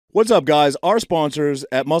What's up, guys? Our sponsors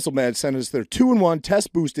at Muscle Med sent us their 2-in-1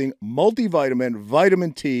 test-boosting multivitamin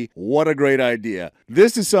Vitamin T. What a great idea.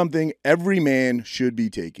 This is something every man should be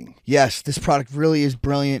taking. Yes, this product really is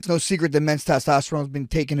brilliant. It's no secret that men's testosterone has been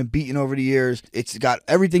taken and beaten over the years. It's got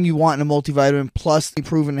everything you want in a multivitamin, plus the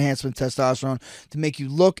proven enhancement testosterone to make you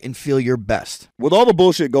look and feel your best. With all the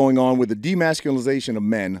bullshit going on with the demasculinization of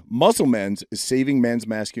men, Muscle Men's is saving men's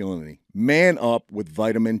masculinity. Man up with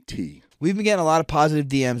Vitamin T. We've been getting a lot of positive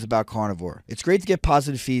DMs about carnivore. It's great to get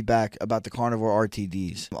positive feedback about the carnivore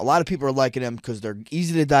RTDs. A lot of people are liking them because they're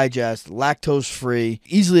easy to digest, lactose-free,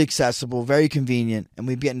 easily accessible, very convenient, and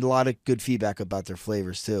we've been getting a lot of good feedback about their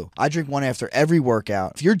flavors too. I drink one after every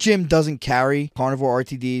workout. If your gym doesn't carry carnivore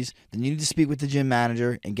RTDs, then you need to speak with the gym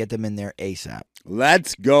manager and get them in there ASAP.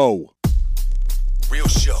 Let's go. Real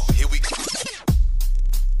show, here we go.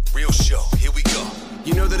 Real show, here we go.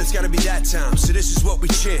 You know that it's gotta be that time, so this is what we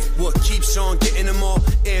chant. What keeps on getting them all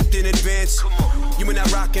amped in advance? Come on. You and I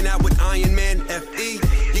rocking out with Iron Man, FE.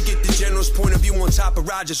 You get the general's point of view on top of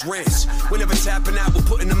Roger's rants. We're never tapping out, we're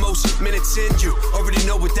putting the most minutes in. You already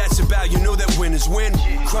know what that's about, you know that winners win.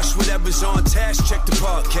 Crush whatever's on task, check the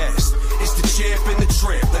podcast. It's the champ and the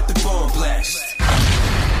tramp, let the bomb blast.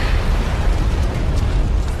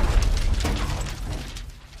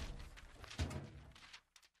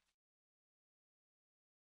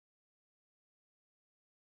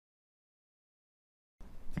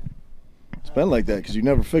 It's been like that because you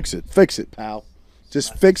never fix it. Fix it, pal.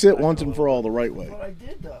 Just fix it once and for all the right way. What I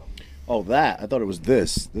did though. Oh, that. I thought it was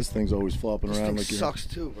this. This thing's always flopping This around thing like you. sucks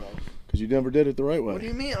too, bro. Because you never did it the right way. What do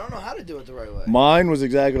you mean? I don't know how to do it the right way. Mine was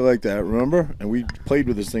exactly like that, remember? And we played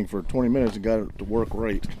with this thing for 20 minutes and got it to work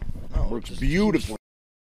right. No, Works just beautifully.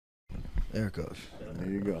 There it goes. There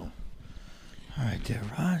you go. All right, there,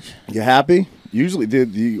 Raj. You happy? Usually,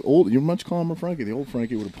 you're much calmer, Frankie. The old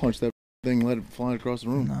Frankie would have punched that thing, let it fly across the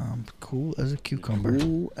room. No, I'm cool as a cucumber.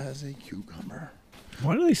 Cool as a cucumber.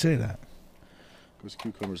 Why do they say that? Because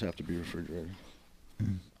cucumbers have to be refrigerated.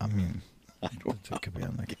 I mean, I don't know. it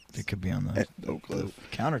could be on the No clue.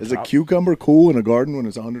 countertop. Is a cucumber cool in a garden when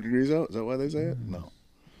it's 100 degrees out? Is that why they say it? No.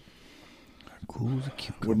 Cool as a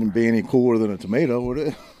cucumber. Wouldn't it be any cooler than a tomato, would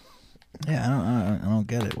it? Yeah, I don't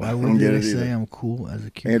get it. Why don't would get they it say either. I'm cool as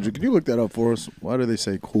a cucumber? Andrew, can you look that up for us? Why do they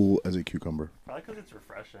say cool as a cucumber? Probably because it's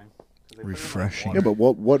refreshing. 'Cause they put it in, like, Refreshing. water. Yeah, but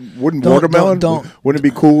what wouldn't Don't- watermelon? don't- Wouldn't it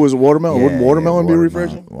be cool as a watermelon? Yeah, Wouldn't watermelon be watermelon-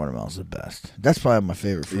 refreshing? Watermelon's the best. That's probably my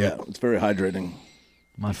favorite fruit. Yeah, it's very hydrating.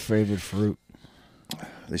 My favorite fruit.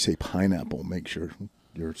 They say pineapple makes your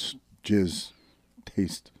jizz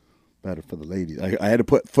taste better for the ladies. I had to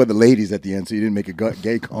put for the ladies at the end so you didn't make a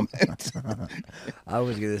gay comment. I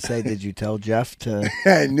was going to say, did you tell Jeff to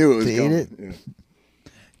I knew it was To eat coming. it? Yeah.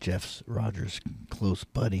 Jeff's Rogers' close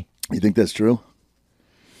buddy? You think that's true?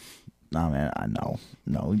 No, man, I know.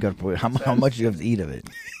 No, we got to put how much you have to eat of it.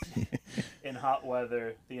 In hot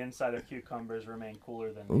weather, the inside of cucumbers remain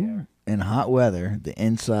cooler than the Ooh. air. In hot weather, the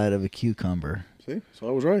inside of a cucumber See, so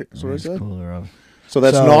I was right. That's what I is said. cooler of. So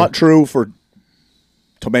that's So- not true for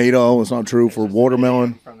tomato. It's not true It's for just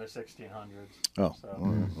watermelon. from the 1600s. Oh, So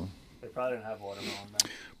well, they probably didn't have watermelon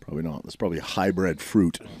then. probably not. That's probably a hybrid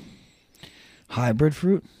fruit. Hybrid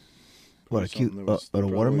fruit? What, a Something that was- a they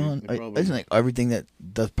watermelon? probably- Isn't like everything that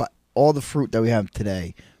does, all the fruit that we have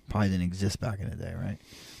today probably didn't exist back in the day, right?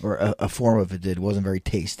 Or a form of it did. It wasn't very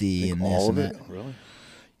tasty Think and this all and of it, that. really?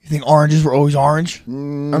 You think oranges were always orange?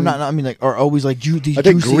 Mm, Or not, I mean, like, are always like these I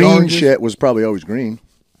think juicy green oranges? shit was probably always green.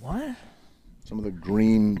 What? Some of the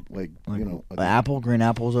green, like Like, you know, the apple, green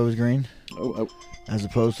apple is always green, oh, as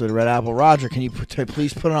opposed to the red apple. Roger, can you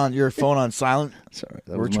please put it on your phone on silent? sorry,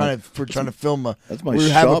 that We're was trying to film a. that's my We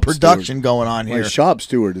have a shop production steward. going on My here. shop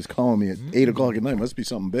steward is calling me at 8 o'clock at night. Must be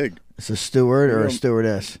something big. It's a steward or Yeah. a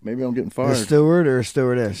stewardess. Maybe I'm getting A fired. steward or a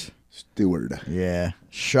stewardess. Steward. Yeah,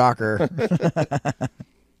 shocker.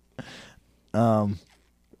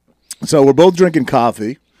 So we're both drinking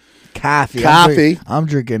coffee. Coffee. Coffee. I'm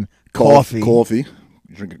drinking coffee. Coffee.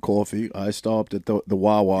 You're drinking coffee. I stopped at the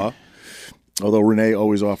Wawa. Although Renee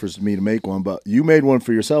always offers me to make one, but you made one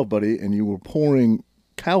for yourself, buddy, and you were pouring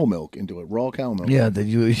cow milk into it, raw cow milk. Yeah,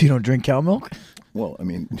 you don't drink cow milk? Well, I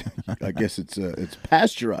mean, I guess it's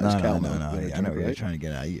pasteurized cow milk. No. that Yeah, I know what you're right? trying to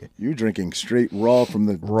get at. You're drinking straight raw from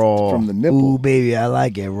the Raw. from the nipple. Ooh, baby, I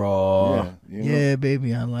like it raw. Yeah, you know. Yeah,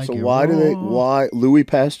 baby, I like So it why raw. do they? Why Louis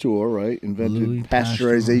Pasteur, right, invented Louis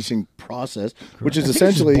pasteurization process, which is I think it's just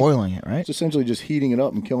essentially boiling it, right? it's essentially just heating it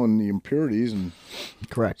up and killing the impurities and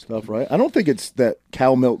Correct. stuff, right? I don't think it's that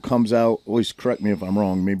cow milk comes out. At least correct me if I'm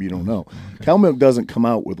wrong. Maybe you don't know. Cow milk doesn't come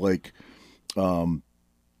out with like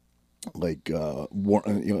like I don't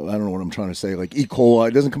know what I'm trying to say, like E. coli.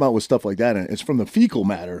 It doesn't come out with stuff like that in it. It's from the fecal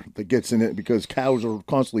matter that gets in it because cows are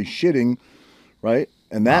constantly shitting, right?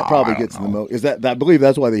 And that probably gets in the milk. Is that I believe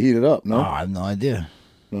that's why they heat it up? No, I have no idea.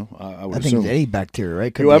 no, I would I think assume. it's any bacteria,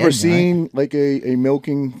 right? Could You be ever anything, right? seen like a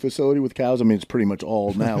milking facility with cows? I mean, it's pretty much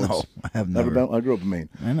all now. No, It's- I have never never. been. I grew up in Maine.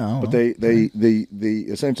 I know. But they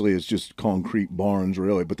essentially it's just concrete barns,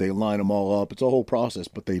 really. But they line them all up. It's a whole process.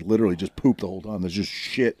 But they literally just poop the whole time. There's just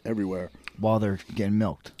shit everywhere. While they're getting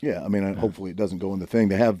milked. Yeah, I mean, hopefully it doesn't go in the thing.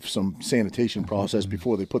 They have some sanitation process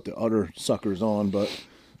before they put the udder suckers on, but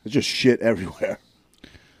there's just shit everywhere.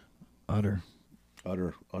 Udder.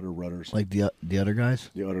 Udder rudders. Like the other guys?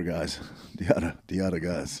 The udder guys. The udder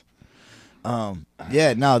guys.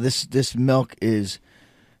 Yeah, no, this milk is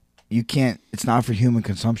you can't it's not for human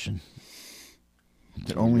consumption.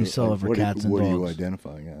 They only sell it for cats and What are you dogs.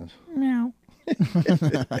 identifying as? Meow.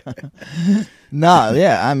 No,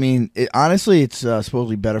 yeah, I mean, honestly, it's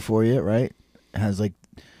supposedly better for you, right? It has like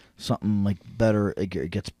something like better.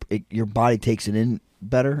 Your body takes it in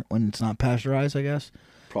better when it's not pasteurized, I guess.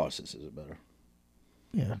 Processes it better.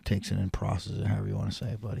 Yeah, takes it in, processes it, however you want to say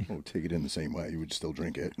it, buddy. Oh, take it in the same way. You would still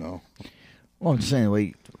drink it. No. Well, I'm just saying the way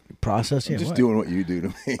you process it. I'm just what? doing what you do to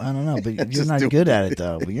me. I don't know, but you're Just not doing good at it,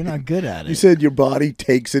 though. But you're not good at it. You said your body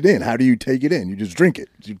takes it in. How do you take it in? You just drink it.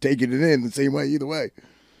 You take it in the same way either way.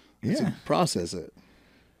 Yeah. Process it.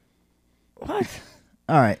 What?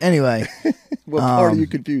 All right. Anyway, What part are you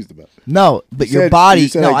confused about? no, but You your said- body. you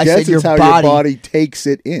said, No, I guess said your it's how body. your body takes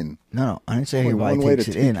it in. No, I didn't say your Only body one way takes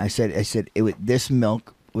to it in. I said it with this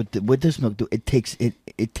milk. With this milk, it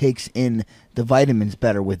takes in the vitamins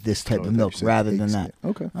better with this type Oh, I of thought milk you said rather takes than that. it.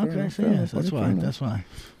 Okay. fair Okay, enough, so fair yes, enough, that's fair why. enough. That's why.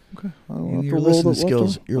 Okay. I don't know. Your listening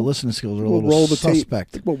skills. Your listening skills are a We'll little roll the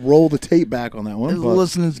suspect. tape. We'll roll the tape back on that one. But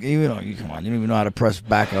Listening, you come on. You don't even know how to press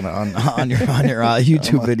back on your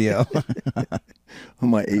YouTube video. on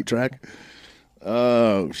my 8-track.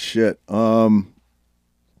 Oh shit.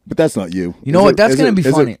 But that's not you. You know Is what? it- That's is gonna it- be is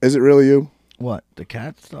it- funny. Is it really you? What, the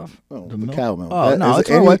cat stuff? Oh, the milk? cow milk. Oh no, Is it's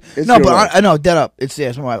it my any- wife. it's No, your but wife. I know dead up. It's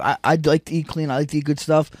my wife. I like to eat clean. I like to eat good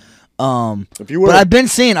stuff. If you were, But I've been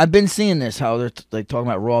seeing this how they're like talking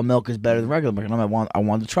about raw milk is better than regular milk, and I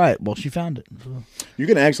wanted to try it. Well, she found it. So. you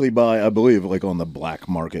can actually buy, I believe, like on the black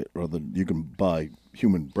market, or you can buy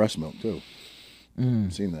human breast milk too.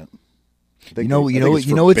 I've seen that. I think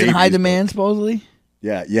You know what's in high demand supposedly.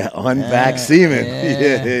 Yeah, unvaxxed semen.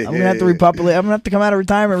 Yeah. I'm gonna have to repopulate. I'm gonna have to come out of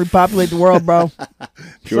retirement, and repopulate the world, bro.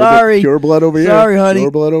 Pure, Sorry, pure blood over here. Sorry, honey. Pure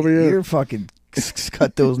blood over here. You're fucking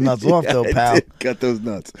cut those nuts off, though, I pal. did cut those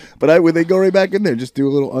nuts, but would they go right back in there? Just do a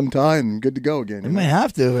little untie and good to go again. We may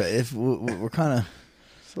have to if we're kind of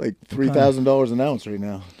It's like $3,000 an ounce right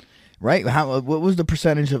now. right. What was the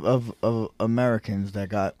percentage of Americans that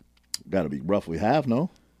got Got to be roughly half, no?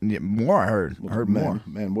 more? I heard men, more.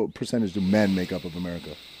 Man, what percentage do men make up of America?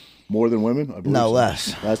 More than women? I believe No, so.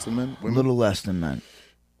 less. Less than men? A Women? little less than men.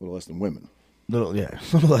 A little less than women. A little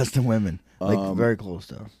less than women. Like very close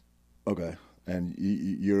though. Okay. And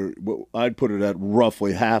you're, I'd put it at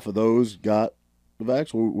roughly half of those got the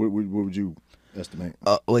vax. What would you estimate?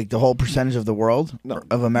 Like the whole percentage of the world No,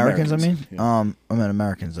 of Americans. Americans, I mean, I meant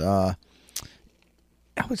Americans. I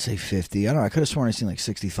would say 50. I don't know. I could have sworn I seen like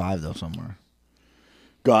 65 though somewhere.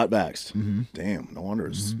 Got vaxxed. Mm-hmm. Damn, no wonder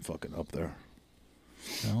it's fucking up there.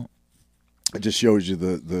 No. It just shows you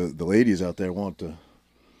the ladies out there want the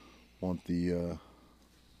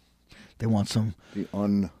They want some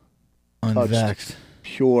untouched, unvaxxed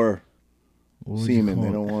pure What would you semen. call They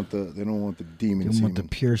it? don't want the demon They semen. want the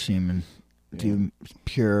pure semen. The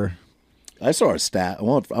pure. I saw a stat. I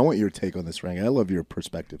want your take on this, Frank. I love your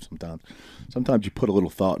perspective sometimes. Sometimes you put a little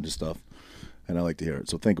thought into stuff, and I like to hear it.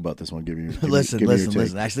 So think about this one. Give me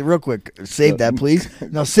Listen. Actually, real quick, save that, please.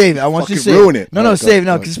 No, save it. I want you to Fucking save ruin it. No, All right, go save. ahead,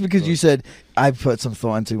 No, go just ahead, because go you said I put some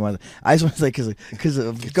thought into one. I just want to say because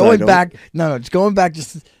I going don't. back. No, just going back.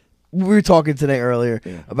 Just we were talking today earlier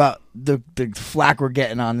about the flack we're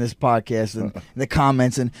getting on this podcast and the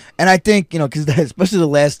comments and I think because especially the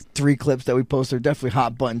last 3 clips that we posted are definitely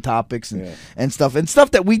hot button topics and stuff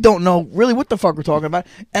that we don't know really what the fuck we're talking about,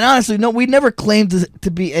 and honestly no, we never claimed to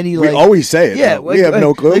be any We like always say it. yeah, we have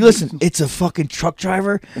no clue. Like, listen, it's a fucking truck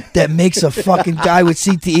driver that makes a fucking guy with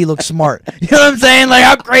CTE look smart. You know what I'm saying? Like,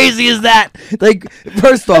 how crazy is that? Like,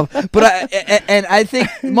 first off, but I think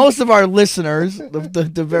most of our listeners,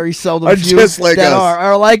 the very seldom Are few just like that us.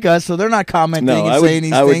 are like us, so they're not commenting No, and I would- saying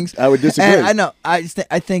these I would- things. I would disagree. And I know. I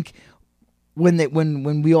think.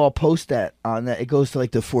 When we all post that on that, it goes to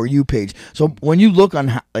like the For You page. So when you look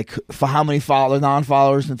on for how many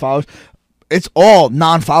non-followers and followers, it's all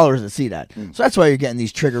non-followers that see that. So that's why you're getting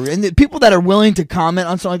these trigger. And the people that are willing to comment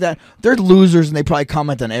on something like that, they're losers, and they probably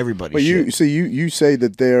comment on everybody. But you say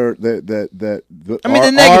that they're the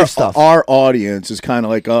negative stuff. Our audience is kind of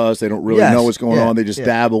like us. They don't really know what's going on. They just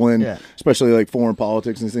dabble in, especially like foreign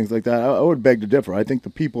politics and things like that. I would beg to differ. I think the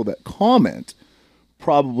people that comment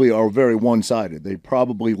probably are very one-sided. They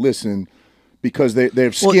probably listen because they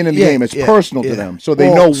have skin in the game. It's personal to them, so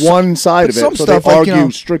they know one side of it. So they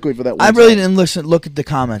argue strictly for that one I really side. didn't look at the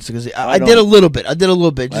comments because I did a little bit. I did a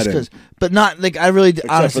little bit just because, but not like I really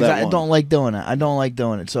honestly I don't like doing it. I don't like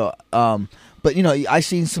doing it. So but I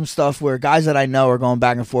seen some stuff where guys that I know are going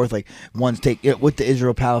back and forth, like one's take it with the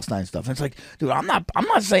Israel-Palestine stuff. And it's like, dude, I'm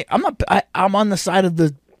on the side of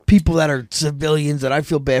the people that are civilians, that I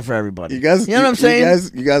feel bad for everybody. You know what I'm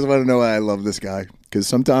saying? You guys want to know why I love this guy? Because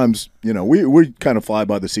sometimes, we kind of fly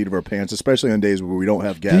by the seat of our pants, especially on days where we don't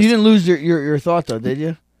have guests. You didn't lose your thought, though, did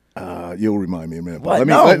you? You'll remind me in a minute. What?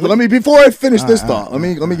 Let me before I finish this thought. Let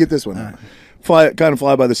me get this one. Fly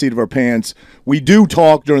by the seat of our pants. We do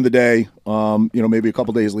talk during the day. Maybe a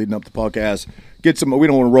couple days leading up to the podcast. Get some. We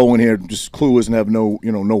don't want to roll in here just clueless and have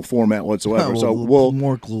no format whatsoever. So we'll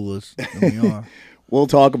more clueless than we are. We'll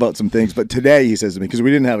talk about some things. But today he says to me, because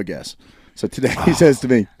we didn't have a guest, so today he says to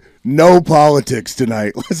me, no politics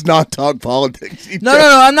tonight. Let's not talk politics. No.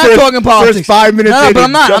 I'm not talking politics. First 5 minutes. No, but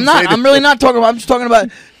I'm not. I'm really not talking about. I'm just talking about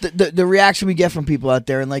the reaction we get from people out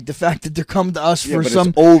there, and like the fact that they're coming to us for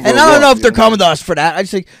some. And I don't know if they're coming to us for that. I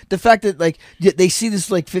just think the fact that like they see this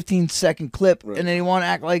like 15-second clip, and then they want to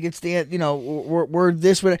act like it's the we're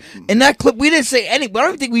this. In that clip, we didn't say any. I don't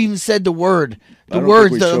even think we even said the word. The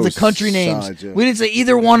words, the country names. Sides, We didn't say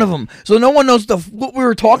either one of them. So no one knows what we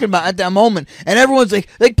were talking about at that moment. And everyone's like,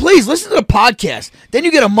 please listen to the podcast. Then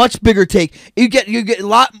you get a much bigger take. You get a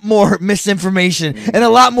lot more misinformation and a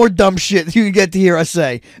lot more dumb shit you get to hear us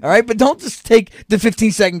say. All right? But don't just take the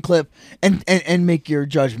 15-second clip and make your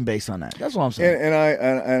judgment based on that. That's what I'm saying. And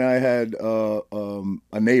I had a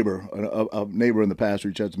neighbor in the past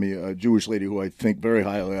reach out to me, a Jewish lady who I think very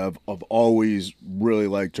highly of. I've always really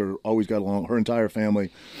liked her, always got along. Her entire family,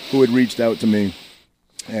 who had reached out to me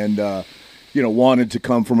and wanted to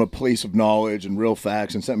come from a place of knowledge and real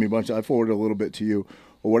facts, and sent me a bunch. I forwarded a little bit to you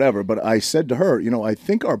or whatever, but I said to her, I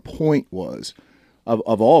think our point was of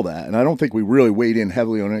all that, and I don't think we really weighed in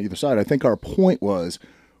heavily on either side. I think our point was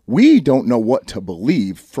we don't know what to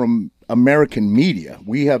believe from American media.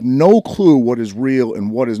 We have no clue what is real and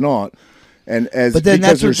what is not. And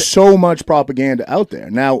because there's so much propaganda out there.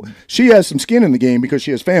 Now, she has some skin in the game because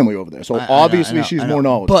she has family over there. So obviously she's more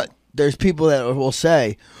knowledgeable. But there's people that will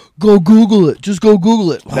say, go Google it. Just go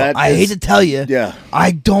Google it. Well, I hate to tell you,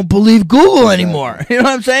 I don't believe Google anymore. You know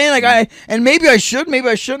what I'm saying? And maybe I should, maybe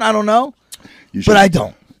I shouldn't. I don't know. But I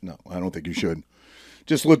don't. No, I don't think you should.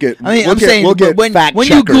 Just look at. I'm saying when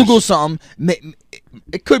you Google something,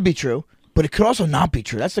 it could be true, but it could also not be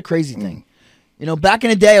true. That's the crazy thing. Back in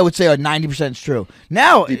the day, I would say 90% is true.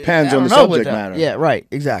 Now, depends on the subject matter. Yeah, right,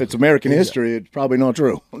 exactly. If it's American history, it's probably not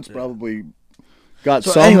true. It's probably got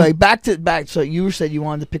some. Anyway, back. So you said you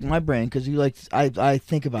wanted to pick my brain because you like. I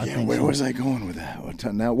think about things. Where was I going with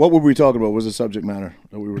that? Now, what were we talking about? What was the subject matter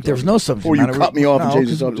that we were? There was no subject matter. Before you cut me off and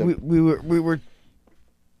changed the subject.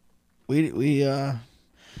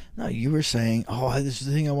 No, you were saying, this is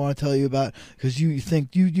the thing I want to tell you about because you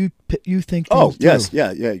think you think. Oh yes,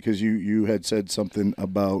 yeah, because you had said something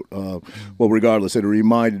about regardless, it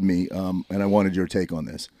reminded me, and I wanted your take on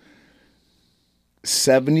this.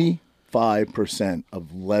 75%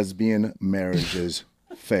 of lesbian marriages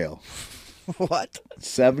fail. What?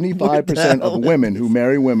 75% of women who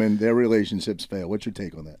marry women, their relationships fail. What's your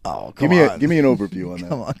take on that? Oh, come on. Give me an overview on that.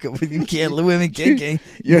 Come on. You can't live women. Wait,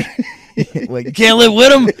 you can't live with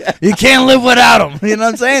them. You can't live without them. You know what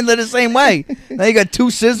I'm saying? They're the same way. Now you got two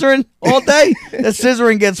scissoring all day. That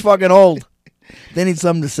scissoring gets fucking old. They need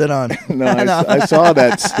something to sit on. I saw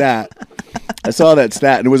that stat.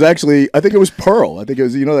 And it was actually, I think it was Pearl. I think it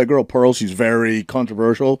was, that girl Pearl. She's very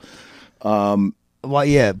controversial. Well,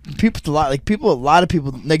 yeah, a lot of people,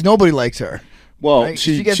 like nobody likes her. Well, right?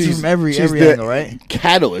 She gets it from every angle, right?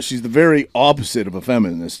 Catalyst. She's the very opposite of a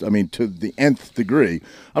feminist. I mean, to the nth degree.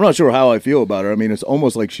 I'm not sure how I feel about her. I mean, it's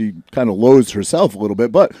almost like she kind of loathes herself a little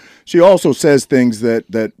bit, but she also says things that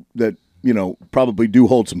probably do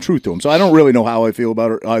hold some truth to them. So I don't really know how I feel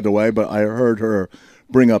about her either way, but I heard her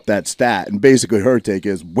bring up that stat, and basically her take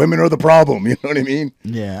is women are the problem. You know what I mean?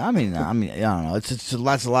 Yeah, I mean, I don't know. It's a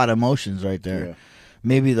lot of emotions right there. Yeah.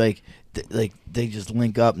 Maybe like they just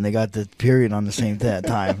link up and they got the period on the same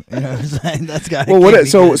time. You know what I'm saying? That's got. Well, what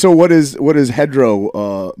is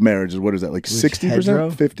hetero marriages? What is that, like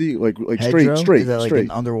 60%, 50? Like hetero? straight, Is that like straight,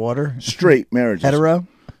 an underwater straight marriages? hetero.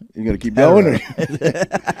 You got to keep going. Or?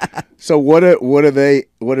 So what are they?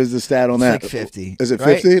 What is the stat on that? It's like 50. Is it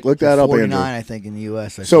 50? Right? Look that up, 49, Andrew. I think, in the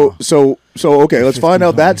U.S. So okay, let's find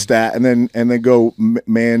out that stat, and then go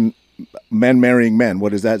men marrying men.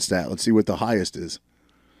 What is that stat? Let's see what the highest is.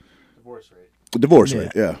 Divorce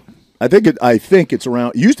rate. Yeah. I think it's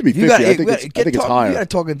around. It used to be 50. I think it's higher. You got to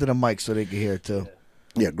talk into the mic so they can hear it too.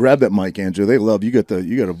 Yeah, grab that mic, Andrew. They love you. Got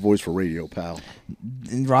a voice for radio, pal.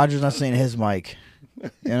 And Roger's not saying his mic.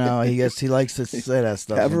 You know, he likes to say that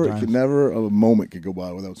stuff. Never a moment could go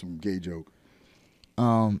by without some gay joke.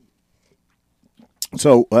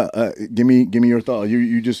 So give me your thought.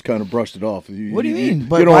 You just kind of brushed it off. What do you mean? You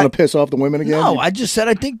don't want to piss off the women again? No, I just said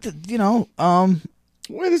I think that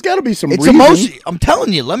Well, there's got to be some. It's reason. emotion. I'm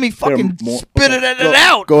telling you. Let me fucking spit it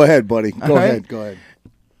out. Go ahead, buddy. Go right? ahead.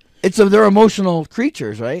 They're emotional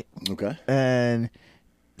creatures, right? Okay. And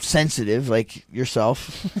sensitive, like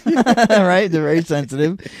yourself, right? They're very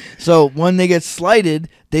sensitive. So when they get slighted,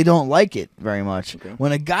 they don't like it very much. Okay.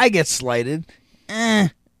 When a guy gets slighted, you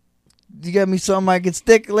got me something I can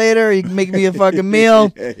stick later. You can make me a fucking meal.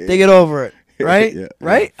 They get over it. Right? Yeah,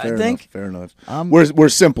 right? Yeah, I think. Fair enough. We're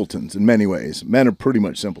simpletons in many ways. Men are pretty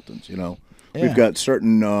much simpletons, you know. Yeah. We've got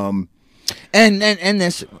certain and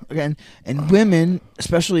this again, and women,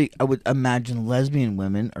 especially I would imagine lesbian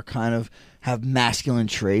women are kind of have masculine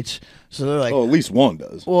traits. So they're like, at least one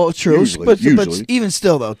does. Well, true. Usually. But even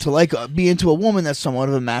still though, to be into a woman, that's somewhat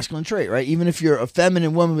of a masculine trait, right? Even if you're a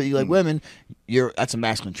feminine woman but you like women, that's a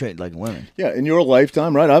masculine trait, like women. Yeah, in your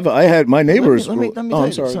lifetime, right? I had my neighbors. Let me tell you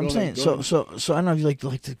I'm sorry. So I'm saying. So I don't know if you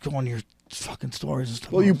like to go on your fucking stories and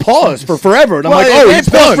stuff. Well, you pause for forever, and I'm like, it's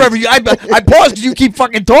done. Forever. I paused because you keep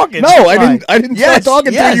fucking talking. No, I didn't start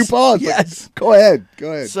talking until you paused. Yes. Go ahead.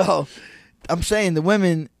 So, I'm saying the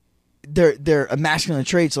women, they're a masculine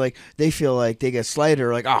traits. Like they feel like they get slighted,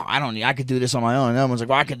 or like, oh, I could do this on my own. And everyone's like,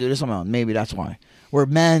 well, I can do this on my own. Maybe that's why. Where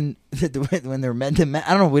men, when they're men to men,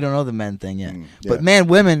 I don't know. We don't know the men thing yet. But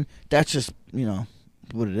women, that's just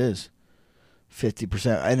what it is.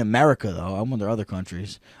 50% in America, though. I wonder other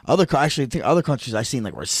countries. Actually, I think other countries I've seen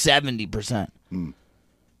were 70%.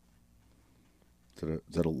 Is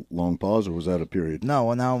that a long pause or was that a period? No.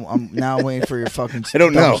 Well, now I'm waiting for your fucking. I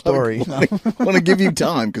don't know. Story. I want to give you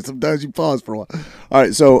time because sometimes you pause for a while. All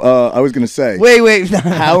right, so I was going to say. Wait.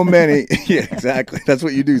 How many? Yeah, exactly. That's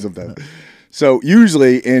what you do sometimes. So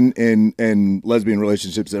usually in lesbian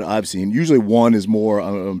relationships that I've seen, usually one is more.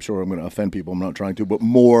 I'm sure I'm going to offend people. I'm not trying to, but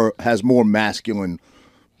has more masculine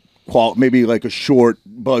quality. Maybe like a short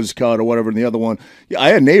buzz cut or whatever. And the other one, I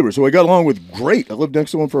had neighbors who I got along with great. I lived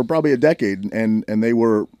next to one for probably a decade, and they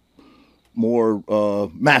were more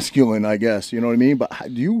masculine, I guess. You know what I mean? But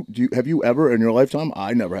have you ever in your lifetime?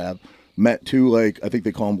 I never have met two I think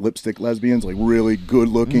they call them lipstick lesbians, like really good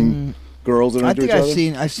looking. Girls that are into each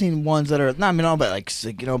other? I've seen ones that are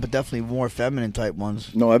but definitely more feminine type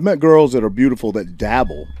ones. No, I've met girls that are beautiful that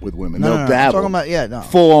dabble with women. They'll dabble. I'm talking about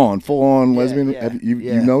full on lesbian. Yeah,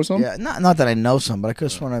 you know some? Yeah, not that I know some, but I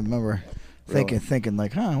could swear I remember thinking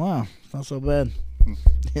like, wow, it's not so bad.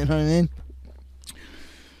 You know what I mean?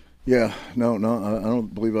 Yeah, no, I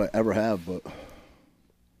don't believe I ever have. But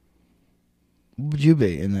what would you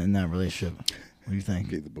be in that relationship? What do you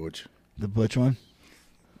think? Be the butch. The butch one.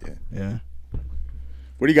 Yeah.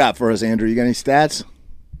 What do you got for us, Andrew? You got any stats?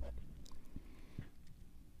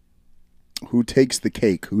 Who takes the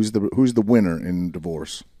cake? Who's the winner in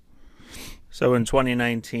divorce? So in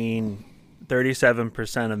 2019,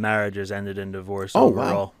 37% of marriages ended in divorce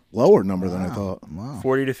overall. Wow. Lower number than I thought. Wow.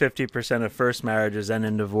 40 to 50% of first marriages end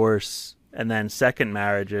in divorce, and then second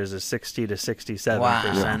marriages is 60 to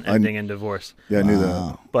 67% ending in divorce. Yeah, I knew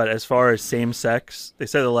that. But as far as same sex, they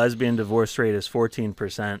said the lesbian divorce rate is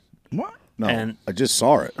 14%. What? No, and I just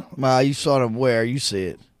saw it. Well, you saw it where? You see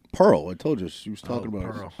it. Pearl, I told you she was talking about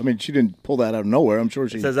Pearl. It. I mean, she didn't pull that out of nowhere. I'm sure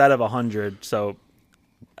she. It says out of 100, so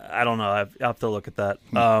I don't know. I have to look at that.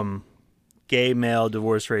 Gay male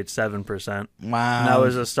divorce rate 7%. Wow. And that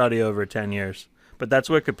was a study over 10 years. But that's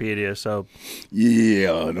Wikipedia, so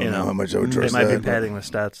yeah, I don't know how much I would trust that. They might be padding the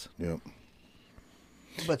stats. Yeah.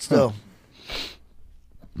 But still.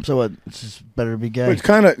 So what? It's just better to be gay. But it's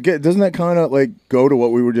kind of doesn't that kind of go to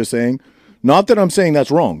what we were just saying? Not that I'm saying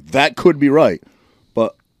that's wrong. That could be right.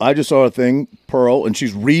 But I just saw a thing, Pearl, and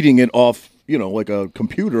she's reading it off, like a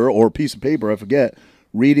computer or a piece of paper, I forget,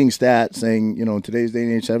 reading stats saying, in today's day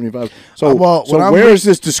and age, 75. So, where is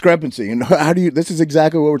this discrepancy? And how do you? This is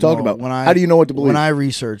exactly what we're talking about. How do you know what to believe? When I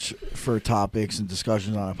research for topics and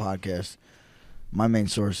discussions on a podcast, my main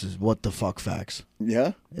source is What the Fuck Facts.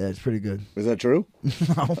 Yeah? Yeah, it's pretty good. Is that true?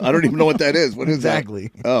 No. I don't even know what that is. What is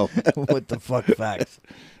exactly. that? Oh. What the Fuck Facts.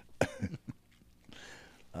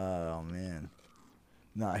 Oh, man.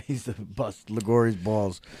 Nah, he's the bust Ligori's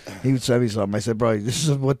balls. He would send me something. I said, bro, this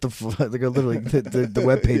is what the fuck. Like, literally, the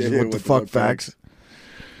webpage is What the Fuck Facts.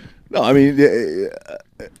 No, I mean, there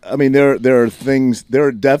are things. There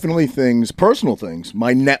are definitely things, personal things.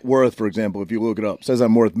 My net worth, for example, if you look it up, says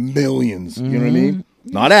I'm worth millions. You know what I mean?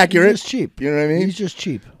 Not accurate. He's just cheap. You know what I mean? He's just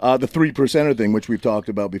cheap. The 3%er thing, which we've talked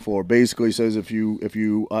about before, basically says if you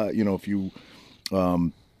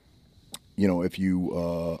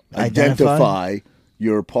identify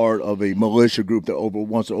you're part of a militia group that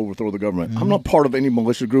wants to overthrow the government. I'm not part of any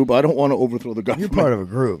militia group. I don't want to overthrow the government. You're part of a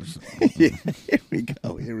group. Here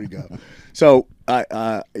we go. So,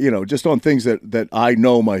 just on things that I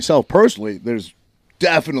know myself personally, there's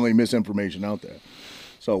definitely misinformation out there.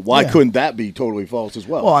 So why couldn't that be totally false as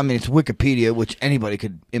well? Well, I mean, it's Wikipedia, which anybody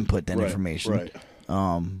could input that information. Right.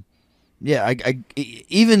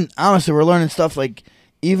 Even honestly, we're learning stuff like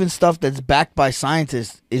even stuff that's backed by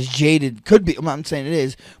scientists is jaded. Could be. I'm not saying it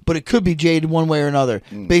is, but it could be jaded one way or another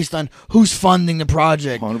based on who's funding the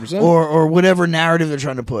project 100%. or whatever narrative they're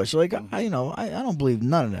trying to push. So like, I don't believe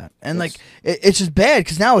none of that. And it's just bad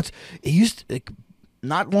because now it used to,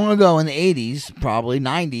 not long ago in the 80s, probably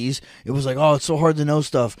 90s, it was like, oh, it's so hard to know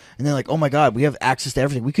stuff. And then like, oh my God, we have access to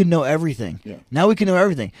everything. We can know everything. Yeah. Now we can know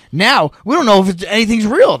everything. Now we don't know if anything's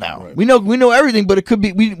real now. Right. We know everything, but it could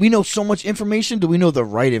be we know so much information. Do we know the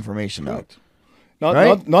right information now?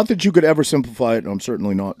 Not that you could ever simplify it, and I'm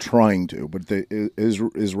certainly not trying to, but the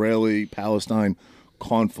Israeli-Palestine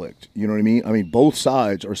conflict, you know what I mean? I mean, both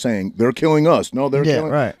sides are saying they're killing us. No, they're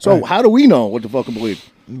killing us. So how do we know what to fucking believe?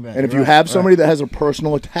 Right, and if you have somebody that has a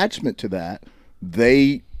personal attachment to that,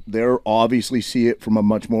 they're obviously see it from a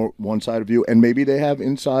much more one side of view, and maybe they have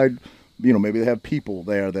inside, maybe they have people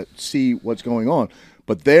there that see what's going on.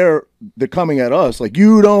 But they're coming at us like,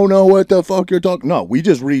 you don't know what the fuck you're talking. No, we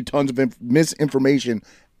just read tons of misinformation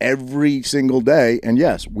every single day, and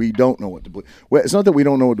yes, we don't know what to believe. Well, it's not that we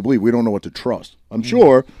don't know what to believe; we don't know what to trust. I'm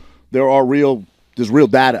sure there's real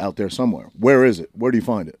data out there somewhere. Where is it? Where do you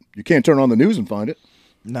find it? You can't turn on the news and find it.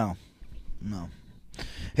 No.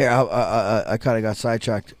 Here, I kind of got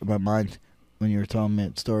sidetracked in my mind when you were telling me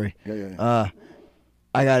that story. Yeah.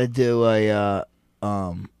 I got to do a.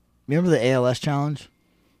 Remember the ALS challenge?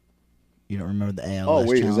 You don't remember the ALS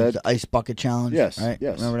challenge? Is that the ice bucket challenge? Yes. Right?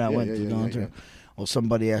 Yes. Remember that going through? Well,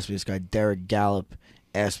 somebody asked me. This guy Derek Gallup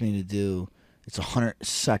asked me to do. It's 100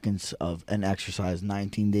 seconds of an exercise,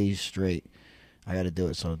 19 days straight. I got to do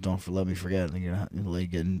it, so let me forget.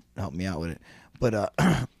 Help me out with it. But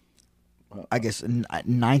I guess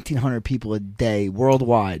 1,900 people a day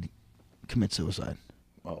worldwide commit suicide.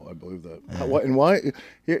 Oh, I believe that. Yeah. Why?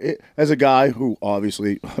 As a guy who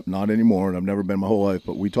obviously not anymore, and I've never been my whole life,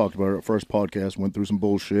 but we talked about it our first podcast, went through some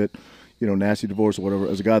bullshit, nasty divorce or whatever.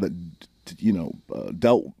 As a guy that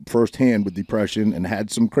dealt firsthand with depression and had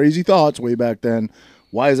some crazy thoughts way back then.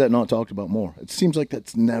 Why is that not talked about more? It seems like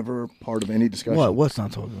that's never part of any discussion. What's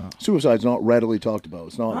not talked about? Suicide's not readily talked about.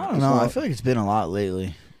 It's not. I don't know. I feel like it's been a lot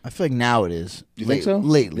lately. I feel like now it is. You think so?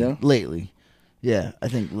 Lately. Yeah, I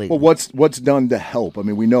think lately. Well, what's done to help? I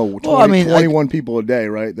mean, we know 21 people a day,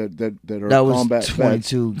 right? That are combat vets.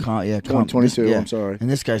 22. 22. Yeah. I'm sorry. And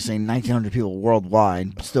this guy's saying 1,900 people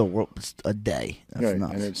worldwide, but still a day. That's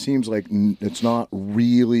nuts. And it seems like it's not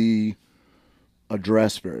really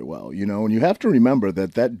addressed very well, and you have to remember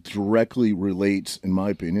that directly relates, in my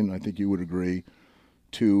opinion, I think you would agree,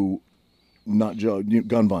 to not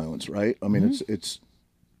gun violence, right? I mean, it's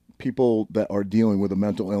people that are dealing with a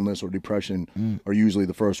mental illness or depression are usually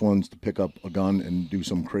the first ones to pick up a gun and do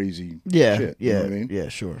some crazy shit. Yeah, you know what I mean? Yeah,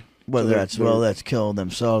 sure. Whether that's kill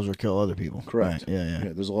themselves or kill other people. Correct. Right.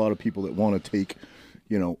 Yeah. There's a lot of people that want to take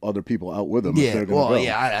other people out with them. Yeah, if they're gonna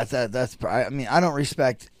go. that's. I mean, I don't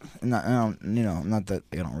respect. Not that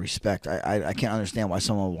I don't respect. I can't understand why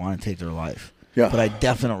someone would want to take their life. Yeah, but I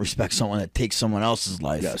definitely don't respect someone that takes someone else's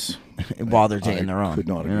life. Yes, while they're taking their own. I could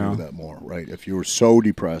not agree with that more. Right? If you're so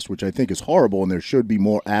depressed, which I think is horrible, and there should be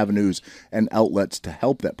more avenues and outlets to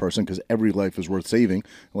help that person because every life is worth saving,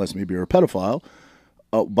 unless maybe you're a pedophile.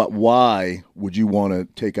 But why would you want to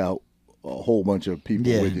take out a whole bunch of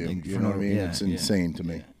people with you? You know what I mean? It's insane to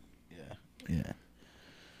me. Yeah.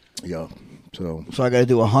 So I got to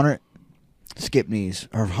do 100 skip knees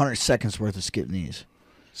or 100 seconds worth of skip knees.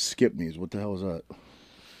 Skip knees. What the hell is that?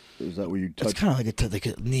 Is that where you touch? It's kind of like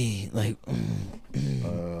a knee, like.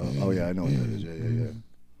 Oh yeah, I know what that is. Yeah.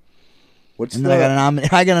 What's and then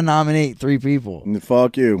I gotta nominate 3 people.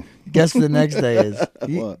 Fuck you. Guess the next day is.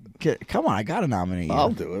 What? Come on, I gotta nominate you. I'll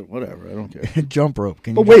do it. Whatever. I don't care. Jump rope.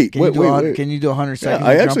 Can but you, wait, can wait, you do wait. Can you do 100 seconds?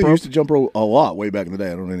 I jump actually rope? used to jump rope a lot way back in the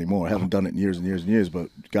day. I don't anymore. I haven't done it in years and years and years. But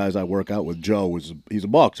guys I work out with, Joe, he's a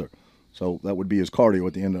boxer, so that would be his cardio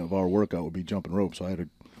at the end of our workout would be jumping rope. So I had to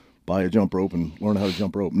buy a jump rope and learn how to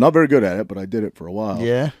jump rope. Not very good at it, but I did it for a while.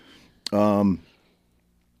 Yeah.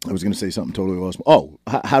 I was going to say something totally lost. Oh,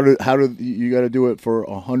 how do you got to do it for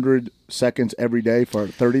 100 seconds every day for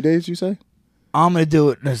 30 days? You say? I'm gonna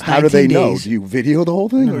do it. How do they know? Do you video the whole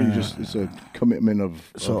thing, or you just it's a commitment of?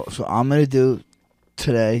 So I'm gonna do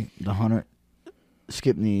today the 100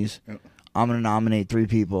 skip knees. Yep. I'm gonna nominate 3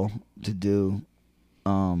 people to do.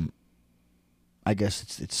 I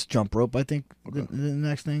guess it's jump rope. I think the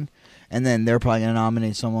next thing, and then they're probably gonna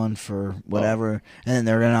nominate someone for whatever, and then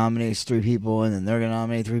they're gonna nominate 3 people, and then they're gonna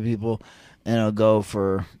nominate 3 people, and it'll go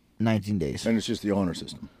for 19 days. And it's just the honor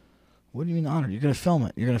system. What do you mean honor? You're gonna film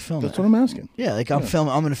it. You're gonna film That's it. what I'm asking. Yeah, like I'm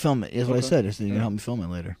filming. I'm gonna film it. Is what I Okay. said. Is that you're gonna help me film it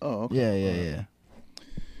later. Oh, okay. Yeah.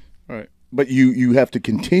 All right. But you have to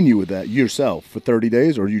continue with that yourself for 30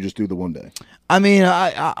 days, or you just do the one day? I mean,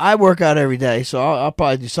 I work out every day, so I'll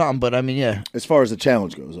probably do something. But I mean, yeah. As far as the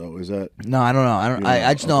challenge goes, though, is that No, I don't know.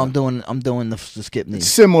 I just know okay. I'm doing the skip it's knees.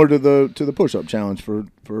 similar to the push-up challenge for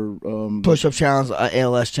Push up challenge,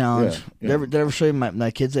 ALS challenge. Yeah. Did I ever show you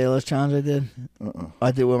my kids' ALS challenge? I did.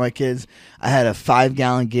 I did with my kids. I had a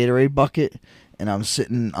 5-gallon Gatorade bucket, and I'm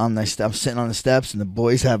sitting on the steps, and the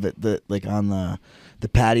boys have it on the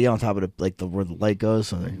patio on top of where the light goes.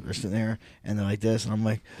 So they're sitting there, and they're like this, and I'm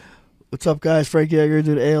like, "What's up, guys? Frankie Edgar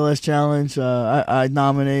do the ALS challenge. I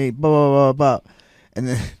nominate blah blah blah blah." And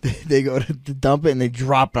then they go to dump it, and they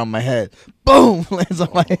drop it on my head. Boom! Lands on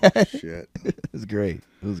my head. Shit. It was great.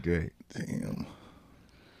 Damn.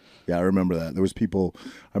 Yeah, I remember that. I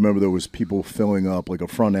remember there was people filling up like a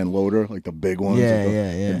front end loader, like the big ones. Yeah.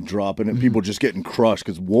 And dropping it. People just getting crushed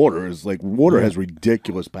because water has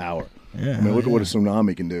ridiculous power. Yeah. I mean, look at what a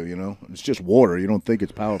tsunami can do, you know? It's just water. You don't think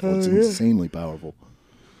it's powerful. It's insanely powerful.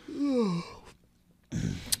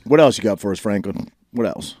 What else you got for us, Franklin? What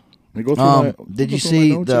else? We go through did you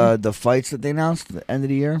see the fights that they announced, the end of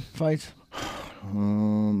the year fights?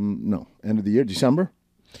 No. End of the year, December?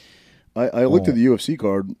 I looked at the UFC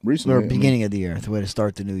card recently. Or beginning of the year, the way to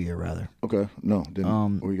start the new year, rather. Okay. No,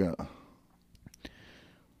 didn't. What we got?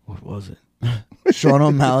 What was it? Sean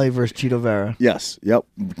O'Malley versus Chito Vera. Yes. Yep.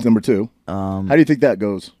 Number 2. How do you think that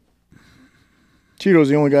goes? Cheeto's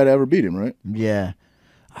the only guy to ever beat him, right? Yeah.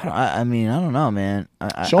 I mean, I don't know, man.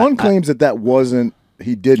 Sean claims that wasn't.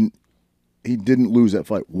 He didn't lose that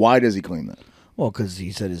fight. Why does he claim that? Well, because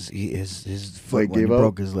he said his foot gave he up?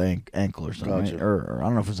 broke his ankle or something, Gotcha. right? Or I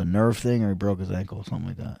don't know if it was a nerve thing or he broke his ankle, something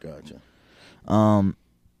like that. Gotcha.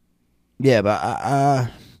 Yeah, but I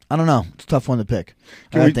don't know. It's a tough one to pick.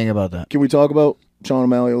 I gotta think about that. Can we talk about Sean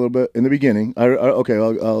O'Malley a little bit in the beginning? I'll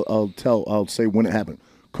say when it happened.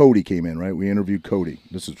 Cody came in, right? We interviewed Cody.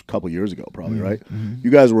 This is a couple years ago, probably, right? Mm-hmm. You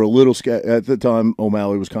guys were a little scared at the time.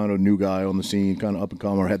 O'Malley was kind of a new guy on the scene, kind of up and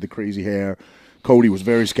comer, had the crazy hair. Cody was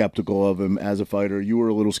very skeptical of him as a fighter. You were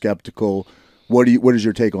a little skeptical. What is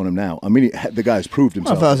your take on him now? I mean, the guy's proved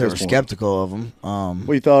himself. I was ever skeptical of him.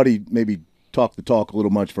 Well, you thought he maybe talked the talk a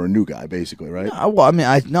little much for a new guy, basically, right?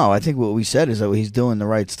 I think what we said is that he's doing the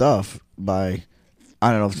right stuff by. I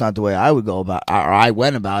don't know if it's not the way I would go about or I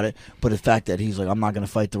went about it, but the fact that he's like, I'm not going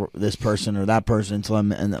to fight this person or that person until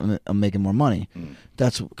I'm making more money.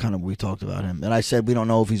 That's kind of what we talked about him. And I said we don't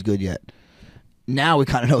know if he's good yet. Now we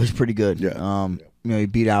kind of know he's pretty good. Yeah. He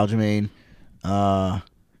beat Aljamain. I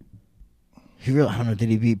don't know. Did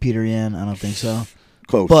he beat Peter Yan? I don't think so.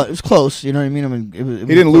 Close, but it was close. You know what I mean? He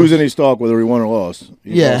didn't lose any stock whether he won or lost.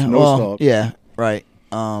 He lost no stock. Yeah, right.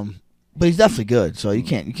 But he's definitely good. So you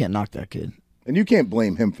can't knock that kid. And you can't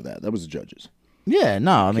blame him for that. That was the judges. Yeah,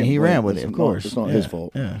 no, I mean he ran with it, of course. It's not his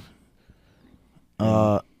fault. Yeah.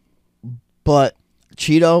 But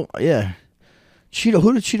Chito, yeah.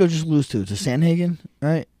 Who did Chito just lose to? To Sandhagen,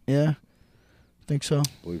 right? Yeah. I think so. I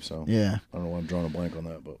believe so. Yeah. I don't know why I'm drawing a blank on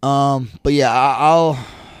that, but yeah, I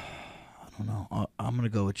don't know. I'm gonna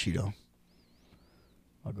go with Chito.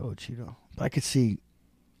 I'll go with Chito. But I could see,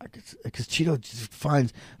 because Chito just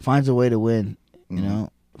finds a way to win. You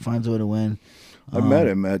know, finds a way to win. I met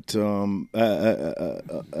him at going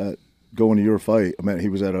to your fight. He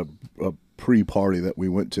was at a pre-party that we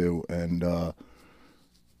went to, and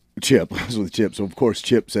Chip I was with Chip. So of course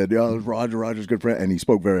Chip said, "Yeah, Roger's a good friend," and he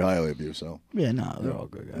spoke very highly of you. So yeah, no, they're all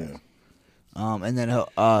good guys. And then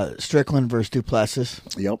Strickland versus Duplessis.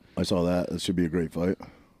 Yep, I saw that. That should be a great fight.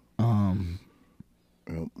 Yep.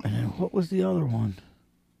 And then what was the other one?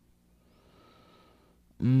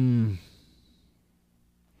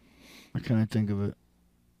 Why can't I think of it?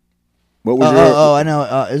 What was I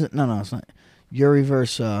know. Is it? No, it's not. Yuri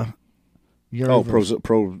versus. Shit.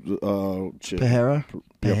 Pereira.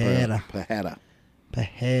 Pereira.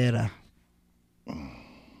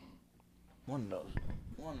 One of those.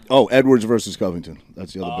 Oh, Edwards versus Covington.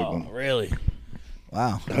 That's the other big one. Really?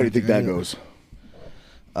 Wow. How do you think that goes?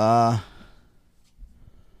 I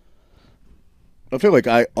feel like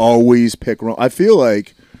I always pick wrong. I feel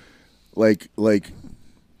like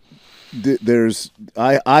there's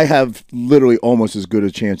I have literally almost as good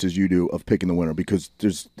a chance as you do of picking the winner because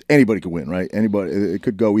there's anybody could win, right? Anybody, it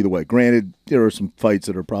could go either way. Granted, there are some fights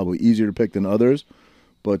that are probably easier to pick than others,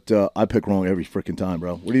 but I pick wrong every freaking time,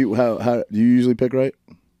 bro. What do you how do you usually pick right?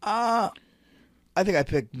 I think I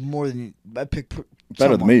pick more than I pick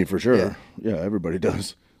better than me for sure. Yeah, everybody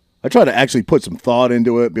does. I try to actually put some thought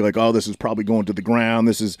into it, be like, oh, this is probably going to the ground.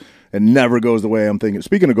 It never goes the way I'm thinking.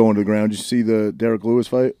 Speaking of going to the ground, did you see the Derek Lewis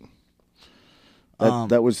fight?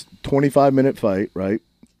 That was 25-minute fight, right?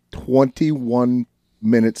 21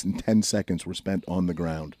 minutes and 10 seconds were spent on the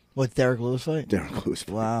ground. What, Derek Lewis fight? Derek Lewis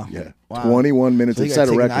fight. Wow. Yeah. Wow. 21 minutes. So it set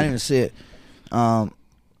a record. I didn't even see it. It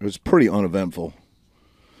was pretty uneventful.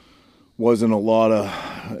 Wasn't a lot of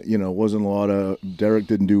Derek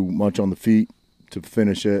didn't do much on the feet to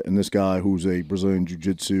finish it, and this guy who's a Brazilian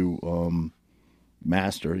Jiu-Jitsu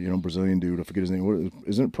master, Brazilian dude, I forget his name.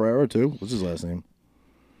 Isn't it Pereira too? What's his last name?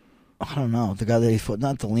 I don't know. The guy that he fought,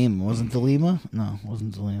 not DeLima. Wasn't DeLima? No,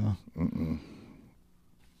 wasn't DeLima.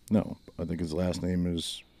 No, I think his last name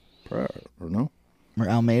is Pereira, or no? Or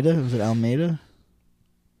Almeida? Was it Almeida?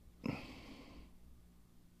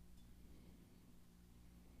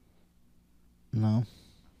 No.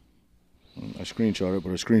 I screenshot it,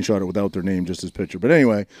 but I screenshot it without their name, just his picture. But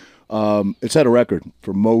anyway, it set a record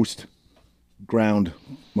for most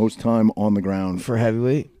time on the ground. For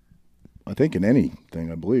heavyweight? I think in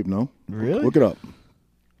anything, I believe, no? Really? Look it up.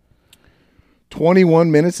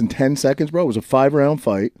 21 minutes and 10 seconds, bro. It was a 5-round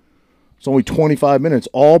fight. It's only 25 minutes,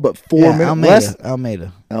 all but 4 minutes.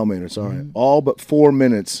 Almeida, sorry. Mm-hmm. All but 4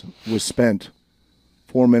 minutes was spent.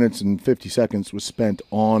 4 minutes and 50 seconds was spent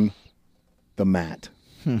on the mat.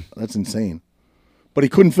 That's insane. But he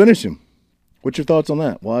couldn't finish him. What's your thoughts on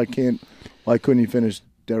that? Why couldn't he finish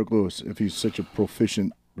Derek Lewis if he's such a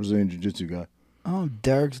proficient Brazilian Jiu-Jitsu guy? Oh,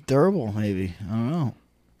 Derek's durable, maybe. I don't know.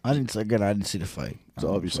 I didn't see the fight. It's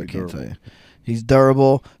obviously durable. Tell you. He's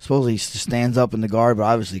durable. Supposedly he stands up in the guard, but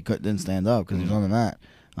obviously didn't stand up because he was on the mat.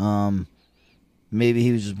 Maybe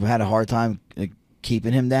he had a hard time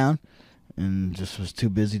keeping him down and just was too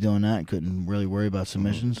busy doing that and couldn't really worry about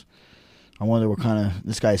submissions. I wonder what kind of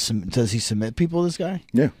this guy does he submit people? This guy?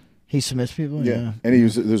 Yeah, he submits people. Yeah, and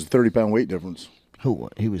there's a 30-pound weight difference. Who?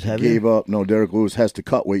 He was heavy. Gave up. No, Derek Lewis has to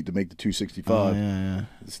cut weight to make the 265. Oh, yeah.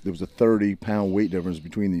 There was a 30-pound weight difference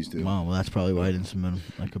between these two. Wow, well, that's probably why I didn't submit him.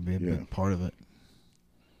 That could be a big part of it.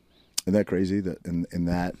 Isn't that crazy?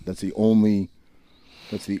 That's the only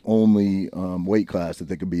weight class that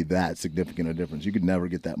there could be that significant a difference. You could never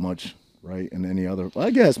get that much. Right, and any other,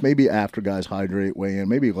 I guess maybe after guys hydrate, weigh in,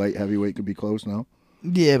 maybe light heavyweight could be close now.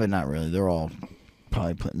 Yeah, but not really. They're all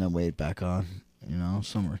probably putting their weight back on,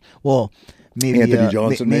 somewhere. Well, maybe Anthony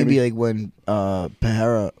Johnson, maybe like when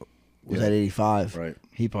Pereira was at 85, right?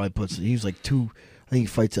 He probably he was like I think he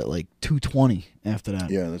fights at like 220 after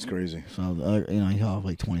that. Yeah, that's crazy. So he'll have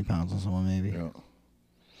like 20 pounds on someone maybe.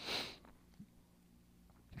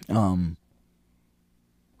 Yeah.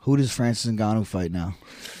 Who does Francis Ngannou fight now?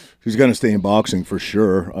 He's going to stay in boxing for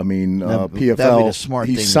sure. I mean, PFL. That'd be the smart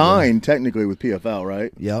thing. He signed technically with PFL,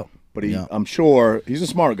 right? Yep. But I'm sure he's a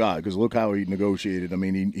smart guy because look how he negotiated. I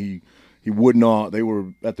mean, he would not. They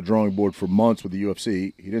were at the drawing board for months with the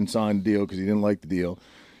UFC. He didn't sign the deal because he didn't like the deal.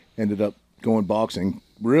 Ended up going boxing.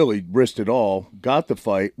 Really risked it all. Got the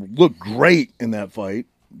fight. Looked great in that fight.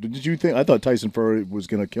 Did you think? I thought Tyson Fury was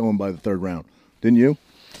going to kill him by the 3rd round. Didn't you?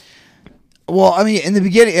 Well, I mean, in the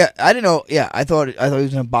beginning, I didn't know. Yeah, I thought he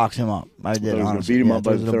was going to box him up. I did. He was honestly. Beat him up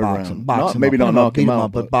by the 3rd round. Maybe not knock him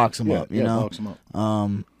out, but box him up. Yeah, box him up.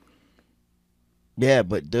 Yeah,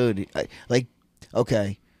 but dude,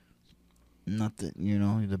 okay, not that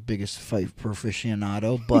you're the biggest fight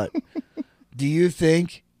aficionado, but do you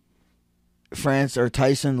think France or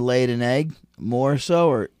Tyson laid an egg more so,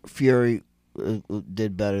 or Fury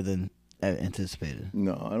did better than anticipated.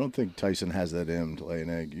 No, I don't think Tyson has that in to lay an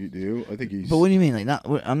egg. You do? I think he's. But what do you mean? Like,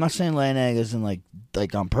 I'm not saying lay an egg as in like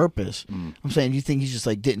on purpose. I'm saying you think he's just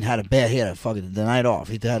like didn't had a bad. He had a fucking the night off.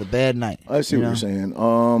 He had a bad night. I see what you're saying.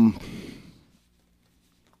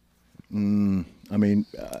 I mean,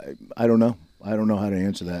 I don't know. I don't know how to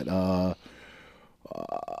answer that.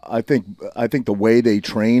 I think the way they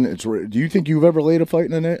train. Do you think you've ever laid a fight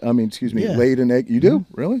in an egg? I mean, excuse me, laid an egg. You do?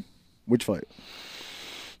 Really? Which fight?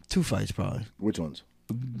 2 fights probably. Which ones?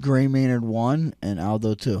 Gray Maynard 1 and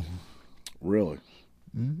Aldo 2. Really?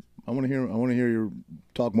 I want to hear you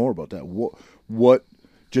talk more about that. What?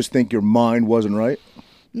 Just think your mind wasn't right?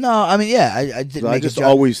 No, I mean, yeah, I didn't. I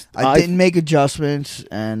didn't make adjustments,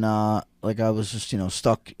 and like I was just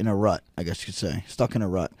stuck in a rut. I guess you could say stuck in a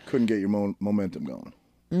rut. Couldn't get your momentum going.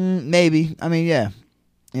 Maybe. I mean, yeah.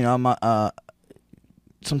 I'm.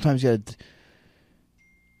 Sometimes you got.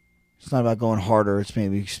 It's not about going harder. It's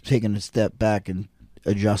maybe taking a step back and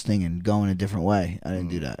adjusting and going a different way. I didn't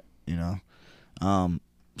do that.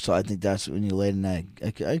 So I think that's when you laid an egg.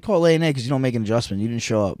 I call it lay an egg because you don't make an adjustment. You didn't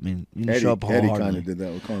show up. I mean, you didn't show up wholeheartedly. Eddie kind of did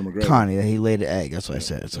that with Conor McGregor. Connie, he laid an egg. That's what I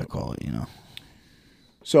said. That's what I call it.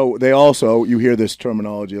 So they also, you hear this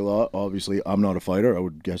terminology a lot. Obviously, I'm not a fighter. I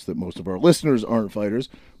would guess that most of our listeners aren't fighters,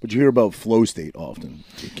 but you hear about flow state often.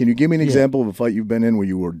 Can you give me an example of a fight you've been in where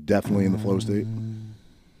you were definitely in the flow state?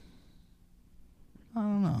 I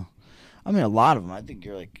don't know. I mean, a lot of them. I think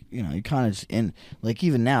you're like, you're kind of in, like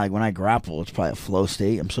even now, like when I grapple, it's probably a flow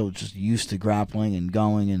state. I'm so just used to grappling and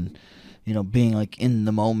going and, being like in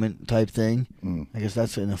the moment type thing. I guess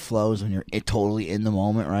that's in the flows when you're totally in the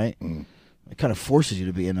moment, right? It kind of forces you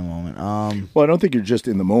to be in the moment. Well, I don't think you're just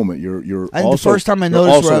in the moment. You're I think also, the first time I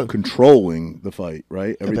noticed also controlling the fight,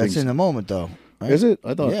 right? Yeah, that's in the moment, though. Right? Is it?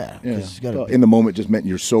 I thought. Yeah. In the moment just meant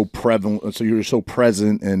you're so prevalent, so you're so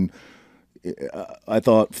present, and I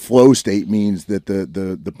thought flow state means that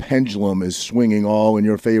the pendulum is swinging all in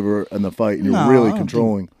your favor in the fight, and you're really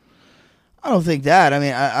controlling. I don't think that. I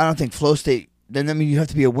mean, I don't think flow state. Then you have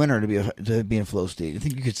to be a winner to be in flow state. I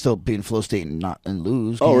think you could still be in flow state and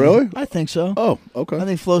lose. Oh, really? I think so. Oh, okay. I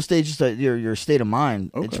think flow state is just your state of mind.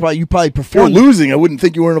 Okay. It's probably you perform. You're losing. I wouldn't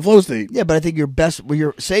think you were in a flow state. Yeah, but I think your best. Well,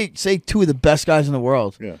 you're say 2 of the best guys in the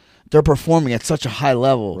world. Yeah. They're performing at such a high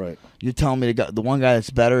level. Right. You're telling me the one guy that's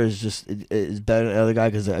better is better than the other guy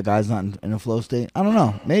because the guy's not in a flow state? I don't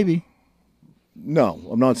know. Maybe. No,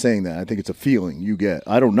 I'm not saying that. I think it's a feeling you get.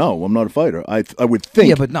 I don't know. I'm not a fighter. I would think.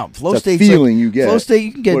 Yeah, but no, flow state. Feeling you get. Flow state,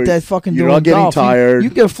 you can get that fucking. You're doing not getting golf. tired. You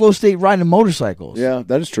can get a flow state riding motorcycles. Yeah,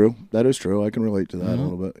 that is true. That is true. I can relate to that a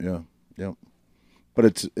little bit. Yeah. But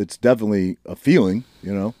it's definitely a feeling.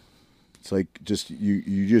 It's like just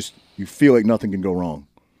you feel like nothing can go wrong.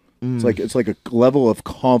 It's like a level of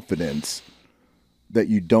confidence that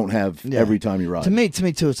you don't have every time you ride. To me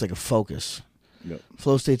too, it's like a focus. Yep.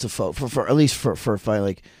 Flow state's a for at least for a fight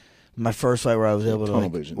like my first fight where I was able to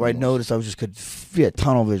vision, where I noticed I was just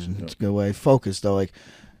tunnel vision. It's a good way. Focus though, like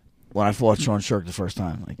when I fought Sean Shirk the first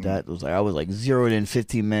time, like that was like I was like zeroed in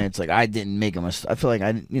 15 minutes. Like I didn't make a mistake. I feel like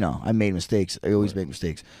I made mistakes. I always make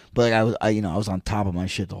mistakes, but like I was on top of my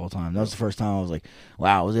shit the whole time. That was the first time I was like,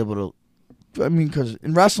 wow, I was able to. I mean, because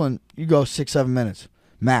in wrestling you go 6-7 minutes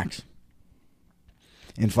max.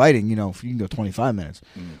 In fighting, you can go 25 minutes,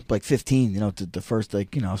 but like 15, the first, I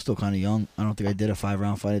was still kind of young. I don't think I did a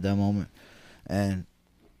 5-round fight at that moment. And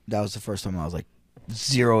that was the first time I was like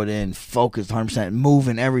zeroed in, focused 100%,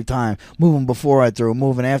 moving every time, moving before I throw,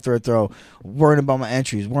 moving after I throw, worrying about my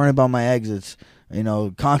entries, worrying about my exits,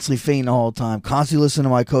 constantly feinting the whole time, constantly listening to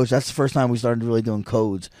my coach. That's the first time we started really doing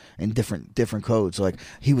codes and different codes. So like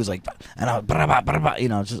he was like, and I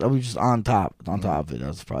was, I was just on top of it. That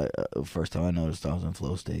was probably the first time I noticed I was in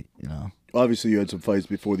flow state. Obviously, you had some fights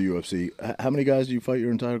before the UFC. How many guys do you fight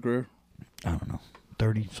your entire career? I don't know,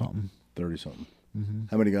 30-something. 30-something. Mm-hmm.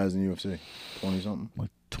 How many guys in the UFC? 20-something. Like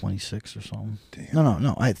 26 or something. Damn.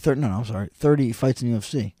 No. I had 30. No, I'm sorry. 30 fights in the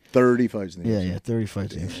UFC. 30 fights in the UFC. Yeah, 30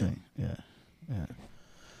 fights in the UFC. Yeah.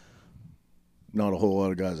 Not a whole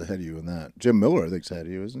lot of guys ahead of you in that. Jim Miller, I think, is ahead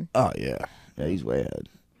of you, isn't he? Oh, yeah. Yeah, he's way ahead.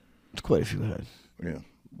 It's quite a few ahead. Yeah.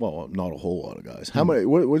 Well, not a whole lot of guys. How many?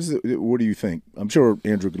 What do you think? I'm sure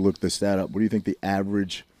Andrew could look this stat up. What do you think the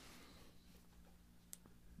average?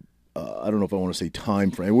 I don't know if I want to say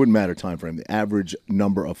time frame. It wouldn't matter time frame. The average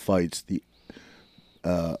number of fights the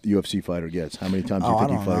UFC fighter gets. How many times do you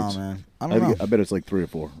think he fights? Know, man. I don't know. I bet it's like 3 or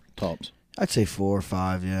 4 tops. I'd say 4 or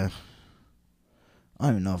 5. Yeah. I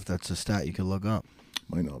don't even know if that's a stat you could look up.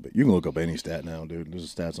 Might not, but you can look up any stat now, dude.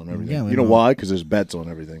 There's stats on everything. Yeah, you know why? Because there's bets on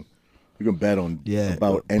everything. You can bet on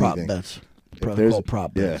about prop anything. Bets.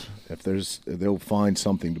 Prop bets. Yeah, if they'll find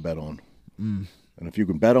something to bet on. And if you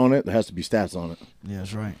can bet on it, there has to be stats on it. Yeah,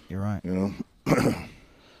 that's right. You're right. You know.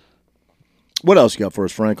 What else you got for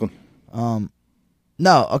us, Franklin?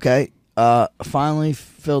 No, okay. Finally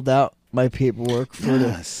filled out my paperwork for the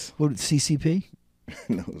CCP.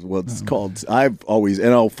 No, well, it's called. I've always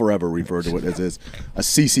and I'll forever refer to it as a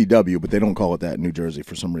CCW, but they don't call it that in New Jersey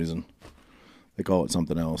for some reason. They call it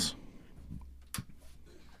something else.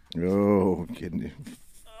 Oh, kidding you.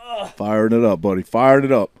 Firing it up, buddy. Firing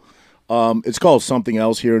it up. It's called something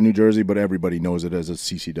else here in New Jersey, but everybody knows it as a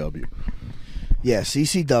CCW. Yeah,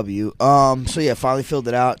 CCW. So yeah, finally filled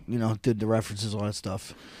it out. You know, did the references, all that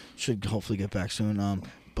stuff. Should hopefully get back soon.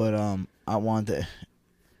 But I wanted to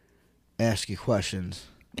ask you questions.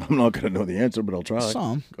 I'm not going to know the answer, but I'll try.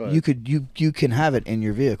 Some. You can have it in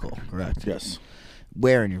your vehicle, correct? Yes.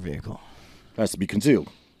 Where in your vehicle? It has to be concealed.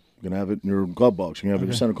 You can have it in your glove box. You can have it in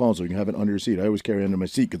your center console. You can have it under your seat. I always carry it under my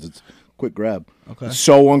seat because it's quick grab. Okay. It's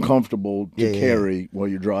so uncomfortable to carry while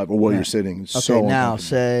you drive or while you're sitting. It's so now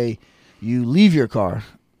say you leave your car.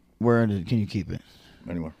 Where can you keep it?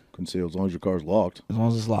 Anywhere. Concealed. As long as your car's locked. As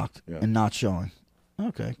long as it's locked and not showing.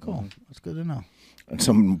 Okay, cool. That's good to know. And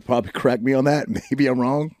someone will probably correct me on that. Maybe I'm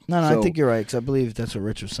wrong. No, I think you're right because I believe that's what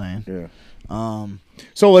Rich was saying. Yeah.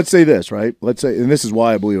 So let's say this, right? Let's say, and this is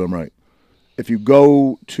why I believe I'm right. If you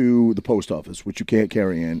go to the post office, which you can't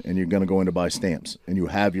carry in, and you're going to go in to buy stamps, and you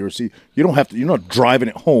have your receipt, you don't have to. You're not driving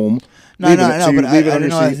it home. No, but I didn't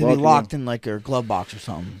know it has to be locked in like a glove box or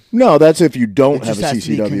something. No, that's if you don't have a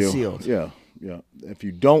CCW. To be concealed. Yeah. If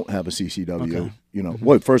you don't have a CCW, you know,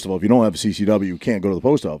 well, first of all, if you don't have a CCW, you can't go to the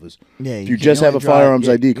post office. Yeah. If you just have a firearms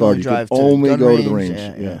ID card, you can only go to the range.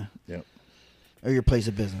 Yeah. Or your place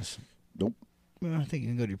of business. Nope. Well, I think you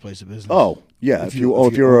can go to your place of business. Oh, yeah. If you're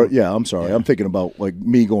I'm sorry. Yeah. I'm thinking about like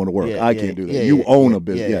me going to work. I can't do that. You own a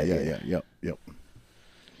business. Yep.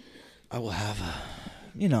 I will have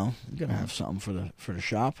you're going to have something for the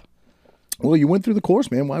shop. Well, you went through the course,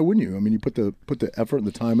 man. Why wouldn't you? I mean, you put the effort and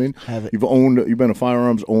the time in. You've been a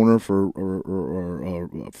firearms owner or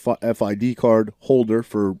FID card holder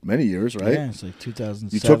for many years, right? Yeah, it's like 2007.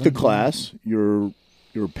 You took the class. You're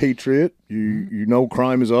a patriot. You know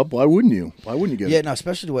crime is up. Why wouldn't you? Why wouldn't you get it? Yeah, no,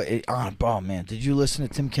 especially the way. Oh man, did you listen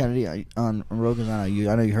to Tim Kennedy on Rogan's? I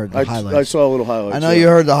know you heard the highlights. I saw a little highlights. I know you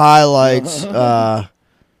heard the highlights.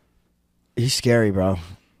 He's scary, bro.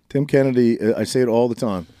 Tim Kennedy. I say it all the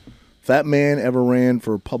time. If that man ever ran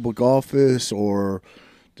for public office or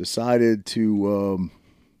decided to,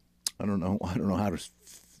 I don't know how to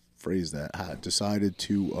phrase that. Decided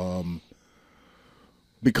to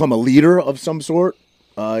become a leader of some sort,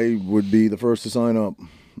 I would be the first to sign up.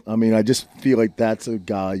 I mean, I just feel like that's a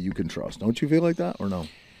guy you can trust. Don't you feel like that or no?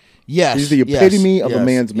 Yes. He's the epitome of a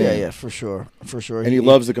man's man. Yeah, for sure. And he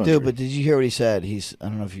loves the country. Dude, but did you hear what he said? I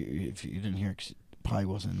don't know if you didn't hear. Probably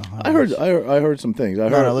wasn't in the highlights. I heard some things.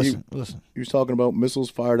 Listen. He was talking about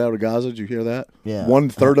missiles fired out of Gaza. Did you hear that? Yeah.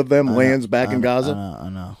 1/3 of them lands back in Gaza. I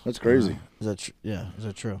know. That's crazy. Is that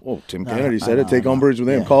true? Well, Tim Kennedy said it. Take umbrage with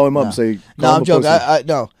him. Call him up. Say. No, I'm joking.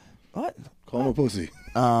 No. What? Call him a pussy.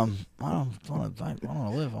 I don't want to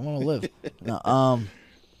live. I want to live.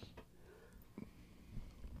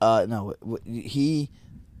 No. He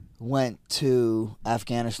went to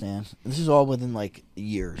Afghanistan. This is all within like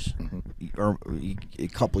years, or a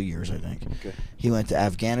couple years, I think. Okay. He went to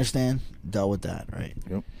Afghanistan, dealt with that, right?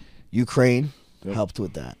 Yep. Ukraine helped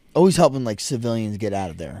with that. Always helping like civilians get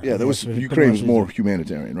out of there. Yeah, Ukraine was more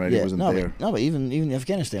humanitarian, right? Yeah, it wasn't there. But even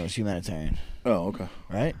Afghanistan was humanitarian. Oh, okay.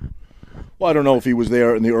 Right. Well, I don't know if he was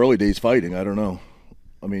there in the early days fighting. I don't know.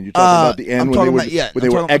 I mean, you're talking about the end when they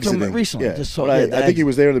were exiting. Recently. Yeah. I think he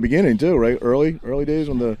was there in the beginning too, right? Early days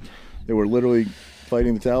when they were literally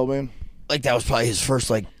fighting the Taliban. Like that was probably his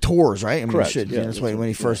first like tours, right? I mean, correct. That's when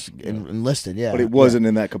he first enlisted. Yeah, but it wasn't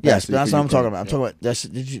in that capacity. Yes, but that's what I'm talking about. I'm talking about.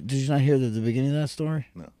 Did you not hear the beginning of that story?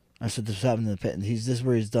 No. I said this happened in the past. This is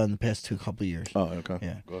where he's done the past couple years. Oh, okay.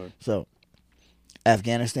 Yeah. Go ahead. So,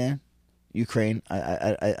 Afghanistan, Ukraine.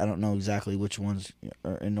 I don't know exactly which ones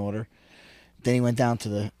are in order. Then he went down to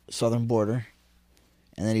the southern border,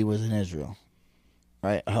 and then he was in Israel,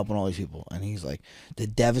 right, helping all these people. And he's like, the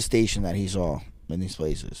devastation that he saw in these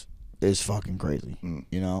places is fucking crazy,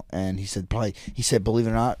 you know. And he said, believe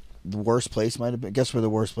it or not, the worst place might have been. Guess where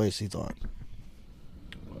the worst place he thought?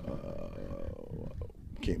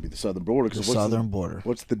 Can't be the southern border. The southern border.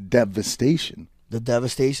 What's the devastation? The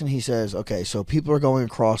devastation. He says, okay, so people are going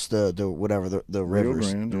across the rivers, the river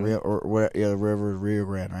Rio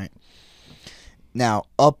Grande, right? Now,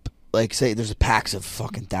 up, like, say, there's packs of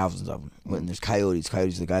fucking thousands of them. And there's coyotes.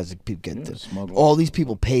 Coyotes are the guys that people get to. All these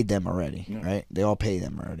people paid them already, right? They all pay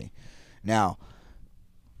them already. Now,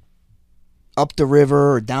 up the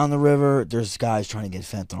river or down the river, there's guys trying to get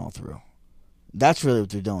fentanyl through. That's really what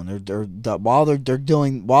they're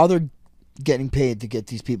doing. While they're getting paid to get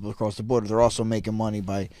these people across the border, they're also making money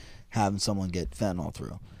by having someone get fentanyl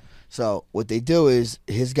through. So what they do is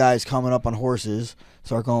his guys coming up on horses,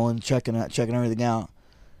 start going checking everything out.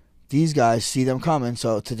 These guys see them coming,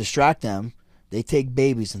 so to distract them, they take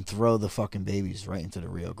babies and throw the fucking babies right into the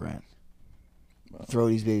Rio Grande. Wow. Throw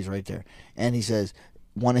these babies right there. And he says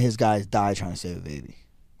one of his guys died trying to save a baby.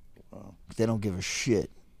 Wow. They don't give a shit,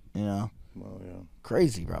 you know? Well, yeah.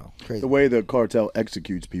 Crazy, bro. Crazy. The way the cartel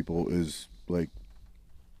executes people is like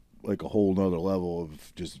a whole nother level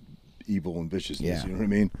of just evil and viciousness. Yeah. You know what I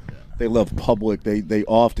mean? Yeah. They love public. They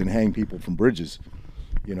often hang people from bridges,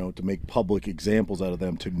 you know, to make public examples out of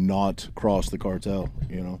them to not cross the cartel,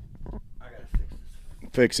 you know? I gotta fix this.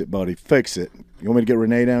 Fix it, buddy. Fix it. You want me to get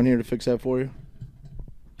Renee down here to fix that for you?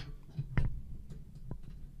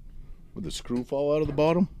 Would the screw fall out of the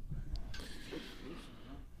bottom?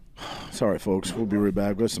 Sorry, folks. We'll be right back.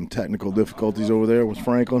 We've got some technical difficulties over there with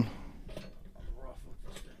Franklin.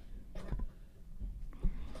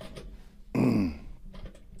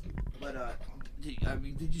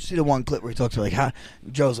 Did you see the one clip where he talked to how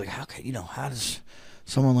Joe's like, how does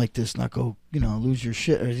someone like this not go, lose your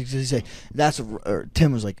shit? Or he say or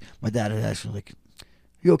Tim was like, my dad had asked him like,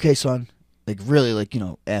 you okay, son? Like really,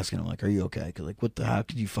 asking him like, are you okay? 'Cause how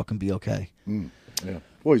could you fucking be okay? Yeah,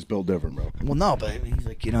 boy's built different, bro. Well, no, but he's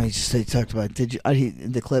like, he talked about.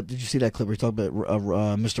 In the clip? Did you see that clip where he talked about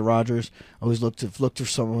Mr. Rogers? Always look for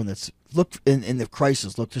someone that's in the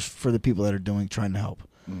crisis. Look for the people that are trying to help.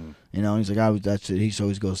 He's like, that's it. He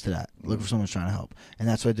always goes to that. Look for someone trying to help, and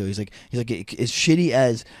that's what I do. He's like, as shitty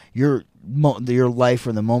as your life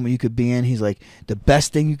or the moment you could be in. He's like, the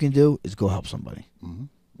best thing you can do is go help somebody. Mm-hmm.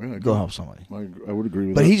 Yeah, go help somebody. I would agree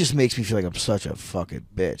with that. But he just makes me feel like I'm such a fucking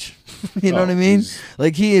bitch. You know what I mean?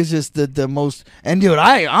 Like he is just the most. And dude,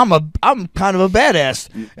 I'm kind of a badass.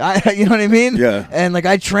 You know what I mean? Yeah. And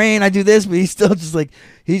I train, I do this, but he's still just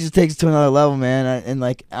he just takes it to another level, man.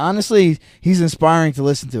 And honestly, he's inspiring to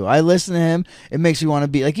listen to. I listen to him. It makes me want to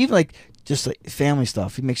be even just family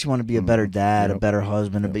stuff. He makes you want to be a better dad, a better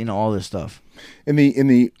husband, all this stuff. In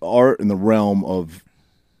the art and the realm of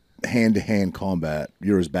hand-to-hand combat,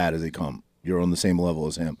 you're as bad as they come. You're on the same level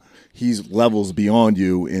as him. He's levels beyond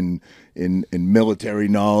you in military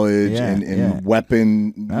knowledge and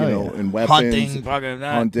weapon, and weapons,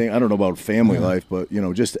 hunting. I don't know about family life, but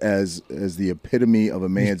just as the epitome of a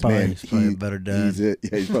man's man, he's probably a better dad.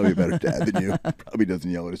 He's probably a better dad than you. Probably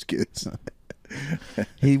doesn't yell at his kids.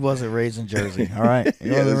 He wasn't raised in Jersey. All right,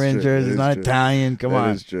 he wasn't raised in Jersey. He's not Italian. Come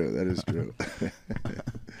on, that is true.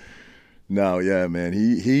 No, yeah, man.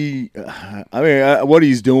 What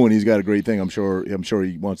he's doing, he's got a great thing. I'm sure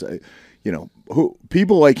he wants to,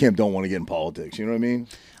 people like him don't want to get in politics. You know what I mean?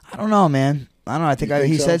 I don't know, man. I don't know. I think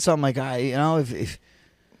he said something like, if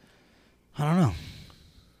I don't know,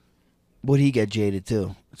 would he get jaded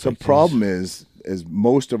too? The problem is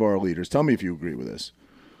most of our leaders, tell me if you agree with this,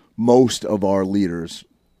 most of our leaders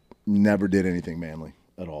never did anything manly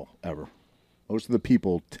at all, ever. Most of the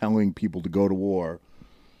people telling people to go to war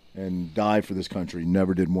and die for this country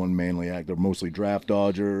never did one manly act. They're mostly draft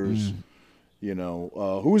dodgers.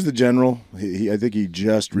 Who was the general? I think he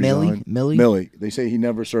just resigned. Milley. They say he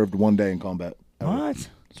never served one day in combat. Ever. What?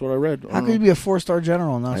 That's what I read. How could you be a 4-star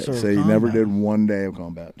general and not serve say combat? He never did one day of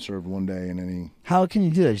combat. Served one day in any. How can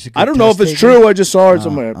you do that? I don't know if it's true. I just saw it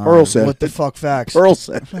somewhere. Pearl said. What the fuck facts? Pearl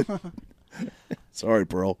said. Sorry,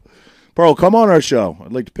 Pearl. Pearl, come on our show.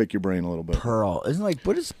 I'd like to pick your brain a little bit. Pearl. Isn't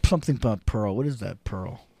what is something about Pearl? What is that,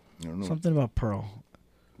 Pearl? I don't know. Something about Pearl.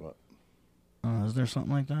 What? Is there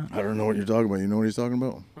something like that? I don't know what you're talking about. You know what he's talking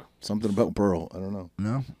about? Something about Pearl. I don't know.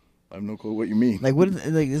 No? I have no clue what you mean.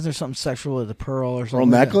 Is there something sexual with the Pearl or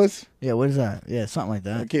something? Pearl necklace? Yeah, what is that? Yeah, something like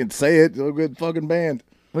that. I can't say it. It's a good fucking band.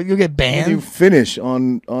 What, you'll get banned? You finish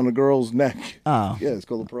on a girl's neck. Oh. Yeah, it's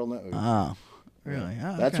called the Pearl necklace. Oh. Really?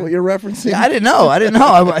 Oh, That's what you're referencing? Yeah, I didn't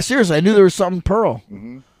know. Seriously, I knew there was something Pearl.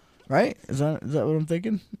 Mm-hmm. Right? Is that what I'm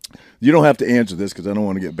thinking? You don't have to answer this because I don't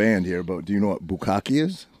want to get banned here, but do you know what bukkake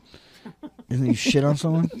is? Isn't you shit on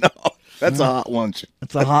someone? No, that's a hot lunch.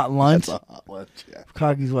 That's a hot lunch? That's a hot lunch, yeah.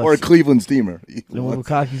 Bukkake's what? Or a Cleveland steamer.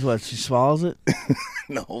 Bukkake's what? She swallows it?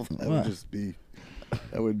 No, that would just be...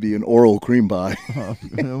 That would be an oral cream pie.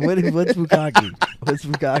 What's bukkake? What's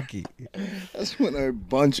bukkake? That's when a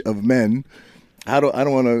bunch of men... I don't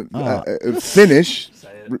want to finish,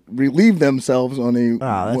 relieve themselves on a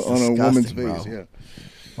woman's face. Bro. Yeah.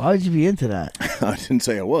 Why would you be into that? I didn't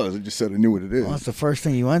say I was. I just said I knew what it is. Well, that's the first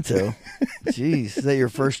thing you went to. Jeez, is that your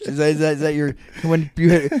first? Is that your when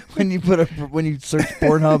you search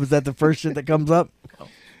Pornhub? Is that the first shit that comes up?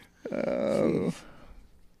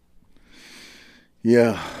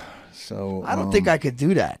 Yeah. So I don't think I could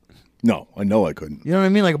do that. No, I know I couldn't. You know what I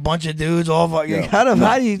mean? Like a bunch of dudes all fucking. Yeah. How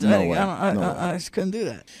do you? No I just couldn't do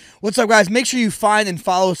that. What's up, guys? Make sure you find and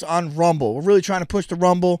follow us on Rumble. We're really trying to push the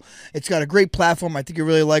Rumble. It's got a great platform. I think you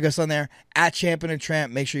really like us on there. At Champion and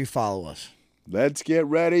Tramp. Make sure you follow us. Let's get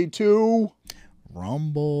ready to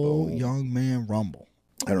Rumble, young man, Rumble.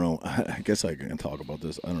 I don't know. I guess I can talk about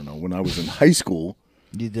this. I don't know. When I was in high school,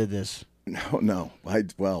 You did this. no.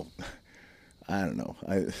 I don't know.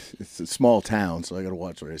 It's a small town, so I got to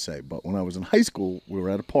watch what I say. But when I was in high school, we were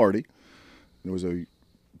at a party. There was a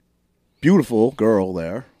beautiful girl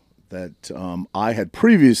there that I had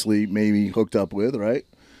previously maybe hooked up with, right?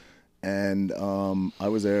 And I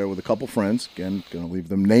was there with a couple friends. Again, going to leave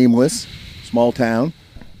them nameless. Small town.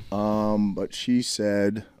 But she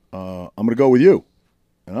said, I'm going to go with you.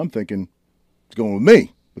 And I'm thinking, it's going with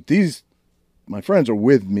me. But my friends are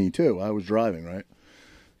with me, too. I was driving, right?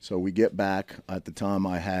 So we get back. At the time,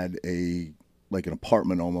 I had an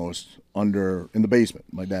apartment almost in the basement.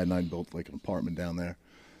 My dad and I built like an apartment down there.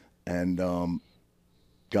 And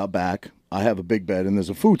got back. I have a big bed, and there's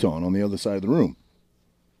a futon on the other side of the room.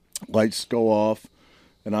 Lights go off,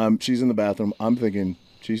 and she's in the bathroom. I'm thinking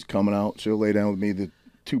she's coming out. She'll lay down with me. The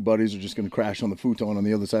two buddies are just going to crash on the futon on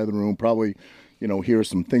the other side of the room. Probably, hear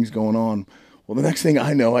some things going on. Well, the next thing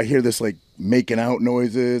I know, I hear this like making out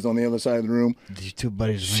noises on the other side of the room. These two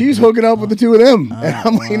buddies. She's hooking up with the two of them, and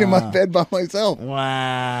I'm laying in my bed by myself.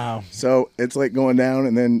 Wow. So it's like going down,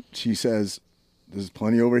 and then she says, "There's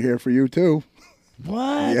plenty over here for you too."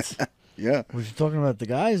 What? Yeah. Was you talking about the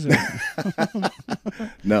guys? Or?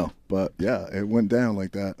 No, but yeah, it went down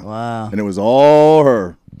like that. Wow. And it was all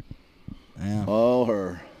her. Yeah. All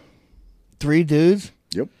her. 3 dudes?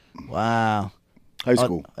 Yep. Wow. High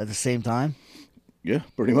school. At the same time? Yeah,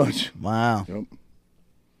 pretty much. Wow. Yep.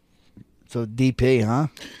 So DP,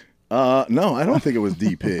 huh? No, I don't think it was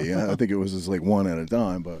DP. I think it was just like one at a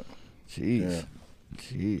time, but. Jeez. Yeah.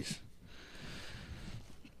 Jeez.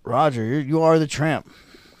 Roger, you are the tramp.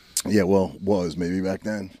 Yeah, well, was maybe back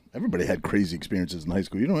then. Everybody had crazy experiences in high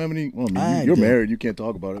school. You don't have any. Well, you're do. married. You can't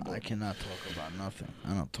talk about it. But. I cannot talk about nothing.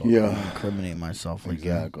 I don't talk. I don't incriminate myself like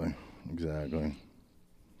Exactly.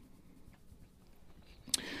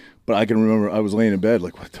 But I can remember I was laying in bed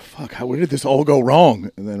like, what the fuck? Where did this all go wrong?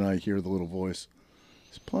 And then I hear the little voice.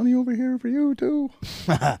 There's plenty over here for you too.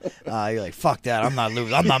 You're like, fuck that. I'm not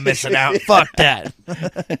losing. I'm not missing out. Fuck that.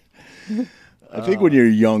 I think when you're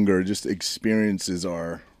younger, just experiences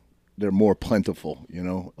they're more plentiful,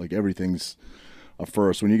 like everything's a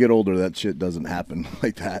first. When you get older, that shit doesn't happen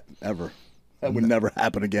like that ever. That would never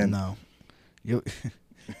happen again. No. You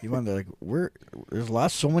wonder,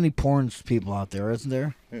 there's so many porn people out there, isn't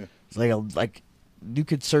there? Yeah. It's like you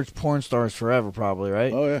could search porn stars forever, probably,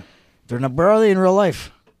 right? Oh, yeah. They're not. Where are they in real life?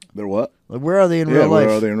 They're what? Like, where are they in real life?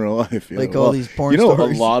 Where are they in real life? Yeah. Like all these porn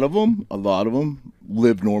stars. A lot of them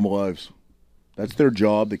live normal lives. That's their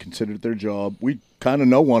job. They consider it their job. We kind of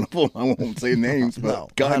know one of them. I won't say names, but no,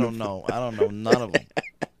 I don't know. I don't know none of them.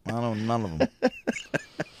 I don't know none of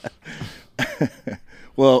them.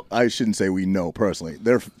 Well, I shouldn't say we know personally.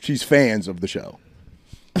 She's fans of the show.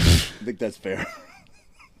 I think that's fair.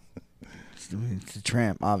 It's a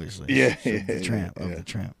tramp, obviously. Yeah, the tramp of the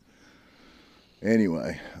tramp.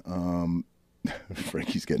 Anyway,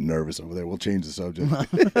 Frankie's getting nervous over there. We'll change the subject.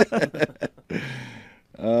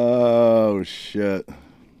 Oh shit.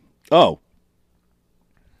 Oh.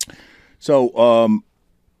 So,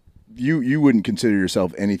 you wouldn't consider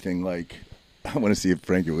yourself anything like. I want to see if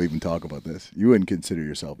Frankie will even talk about this. You wouldn't consider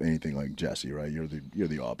yourself anything like Jesse, right? You're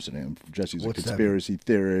the opposite of him. Jesse's a conspiracy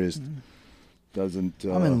theorist. Doesn't.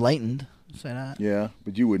 I'm enlightened. Say that. Yeah,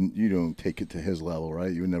 but you don't take it to his level,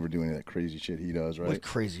 right? You would never do any of that crazy shit he does, right? What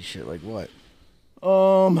crazy shit? Like what?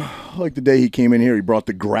 Like the day he came in here, he brought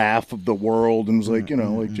the graph of the world and was like,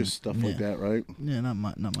 just stuff like that, right? Yeah, not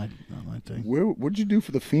my thing. What'd you do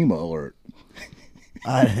for the FEMA alert?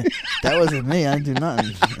 That wasn't me. I didn't do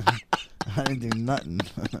nothing. I didn't do nothing.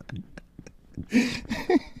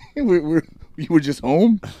 You were just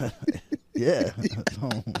home? Yeah,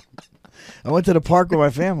 home. I went to the park with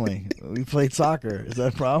my family. We played soccer. Is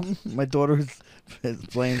that a problem? My daughter was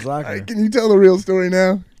playing soccer. Can you tell the real story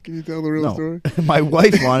now? Can you tell the real story? My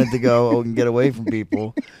wife wanted to go and get away from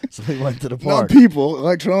people, so we went to the park. Not people,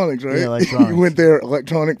 electronics, right? Yeah, electronics. You went there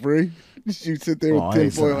electronic free? You sit there with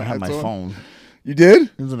tinfoil hats on? I had my phone. You did?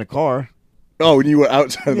 It was in the car. Oh, and you were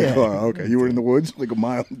outside the Yeah. car. Okay, you were in the woods, like a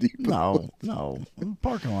mile deep. No, in the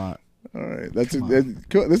parking lot. All right, that's a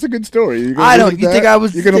good story. You're I gonna don't. leave it You at think that? I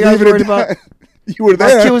was? You're gonna think I was leave it worried at about? that? You were My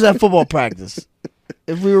there. kid was at football practice.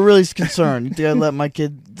 If we were really concerned, you think I'd let my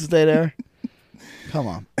kid stay there? Come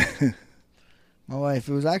on. My wife.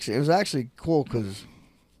 It was actually cool because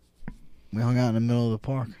we hung out in the middle of the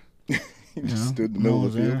park. You just stood in the middle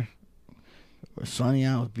of the field. It was sunny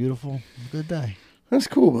out. It was beautiful. It was a good day. That's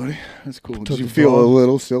cool, buddy. That's cool. Took Did you the feel a dog.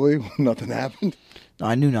 little silly when nothing happened? No,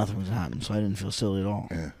 I knew nothing was happening, so I didn't feel silly at all.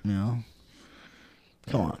 Yeah. You know.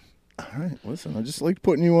 Come on. All right, listen. I just like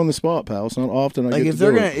putting you on the spot, pal. It's not often I Like get if to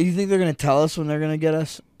they're do gonna, it. you think they're gonna tell us when they're gonna get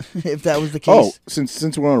us? If that was the Oh, case.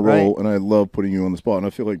 since we're on a roll, Right. and I love putting you on the spot, and I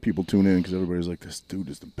feel like people tune in because everybody's like, "This dude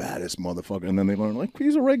is the baddest motherfucker," and then they learn like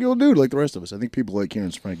he's a regular dude like the rest of us. I think people like hearing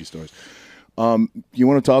Frankie stories. You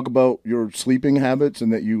want to talk about your sleeping habits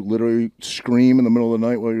and that you literally scream in the middle of the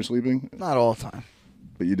night while you're sleeping, Not all the time.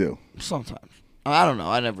 but you do. Sometimes. I don't know.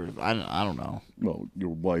 I don't know. Well, your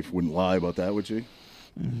wife wouldn't lie about that, would she?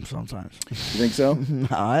 Sometimes. You think so?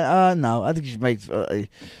 No, no. I think she may.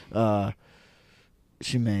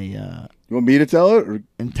 She may You want me to tell it? Or?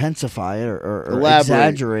 intensify it or Elaborate.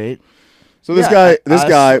 exaggerate. So this Yeah,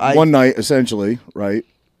 guy, one night, essentially, right?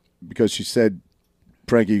 Because she said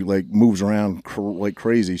Frankie like moves around like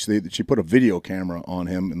crazy. She put a video camera on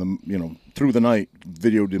him, and through the night,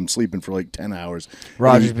 videoed him sleeping for like 10 hours.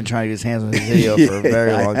 Roger's been trying to get his hands on this video for a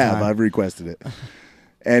very long time. I've requested it.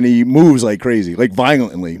 And he moves like crazy, like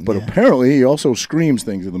violently. But apparently, he also screams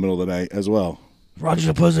things in the middle of the night as well. Roger's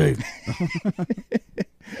a pussy.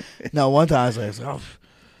 No, one time I was like,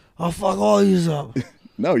 I'll fuck all these up.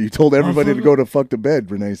 No, you told everybody to go to fuck to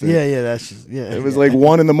bed, Renee said. Yeah, that's just, yeah. It was like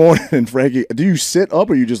 1 a.m, and Frankie, do you sit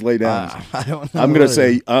up or you just lay down? I don't know. I'm going to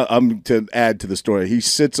say, I'm to add to the story. He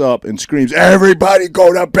sits up and screams, "Everybody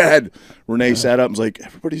go to bed." Renee sat up and was like,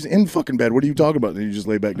 "Everybody's in fucking bed. What are you talking about?" And you just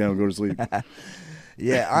lay back down and go to sleep.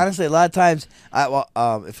 Yeah, honestly, a lot of times,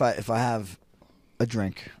 if I have a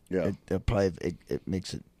drink, Yeah. it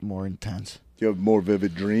makes it more intense. Do you have more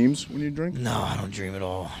vivid dreams when you drink? No, I don't dream at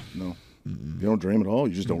all. No. You don't dream at all?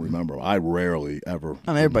 You just don't remember. I rarely ever.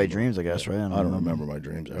 I mean, everybody dreams, I guess, right? I don't remember my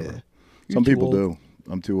dreams ever. Yeah. Some You're too people old. do.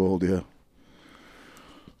 I'm too old, yeah.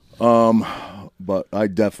 But I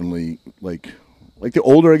definitely like the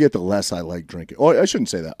older I get, the less I like drinking. Oh, I shouldn't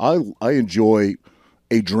say that. I enjoy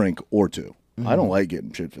a drink or two. I don't like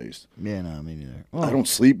getting shit faced. Yeah, no, me neither. I don't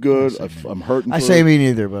sleep good. I'm hurting. I for say it. me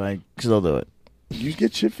neither, but I still do it. You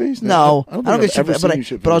get shit faced? No, I don't get think I've shit ever faced, seen you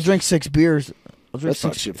shit but I'll faced. drink 6 beers. I'll drink That's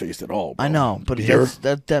not 6. shit faced at all. Bro. I know, but Beer?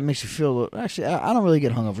 that makes you feel. Actually, I don't really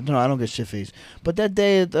get hungover. No, I don't get shit faced. But that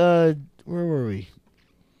day at where were we?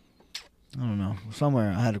 I don't know.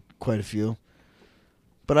 Somewhere I had quite a few.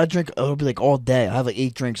 But I drink. It'll be like all day. I have like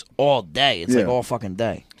 8 drinks all day. It's like Yeah. all fucking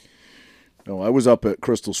day. No, I was up at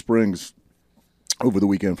Crystal Springs over the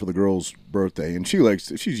weekend for the girl's birthday, and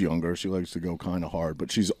she's younger. She likes to go kind of hard,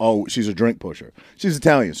 but she's a drink pusher. She's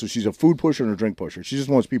Italian, so she's a food pusher and a drink pusher. She just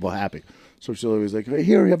wants people happy. So she's always like, "Hey,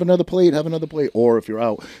 here, have another plate, have another plate." Or if you're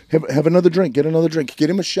out, have another drink, get another drink, get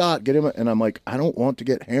him a shot, and I'm like, I don't want to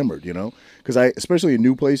get hammered, because especially in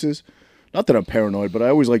new places. Not that I'm paranoid, but I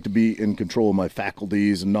always like to be in control of my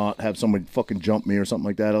faculties and not have somebody fucking jump me or something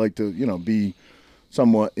like that. I like to, be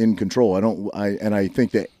somewhat in control. I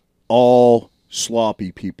think that all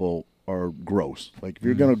sloppy people are gross. Like if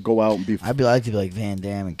you're gonna go out and be, I'd like to be like Van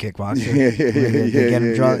Damme and kickboxer. yeah, Get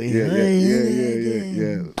him drunk.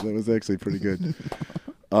 yeah. That was actually pretty good.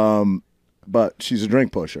 But she's a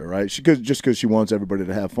drink pusher, right? Just because she wants everybody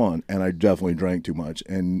to have fun, and I definitely drank too much,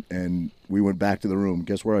 and we went back to the room.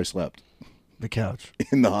 Guess where I slept? The couch.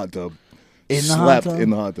 In the hot tub. In the Slept hot tub? in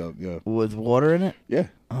the hot tub. Yeah. With water in it? Yeah.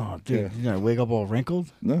 Oh, dude, Yeah. you gonna wake up all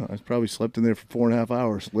wrinkled? No, I probably slept in there for 4.5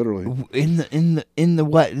 hours, literally. In the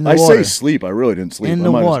wet in the I water. say sleep. I really didn't sleep. In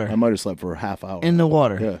the water. I might have slept for a half hour. In the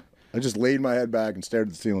water. Yeah. I just laid my head back and stared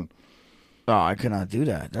at the ceiling. Oh, I could not do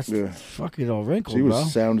that. That's Yeah. fucking all wrinkled, She was bro.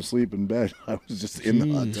 sound asleep in bed. I was just in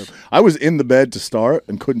the hot Jeez. tub. I was in the bed to start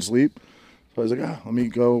and couldn't sleep. So I was like, let me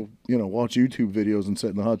go, watch YouTube videos and sit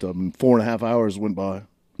in the hot tub. And 4.5 hours went by.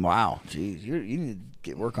 Wow, jeez, you need to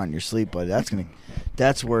get work on your sleep, buddy.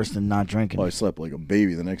 That's worse than not drinking. Well, I slept like a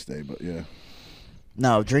baby the next day, but yeah.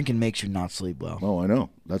 No, drinking makes you not sleep well. Oh, I know.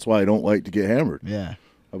 That's why I don't like to get hammered. Yeah.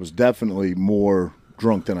 I was definitely more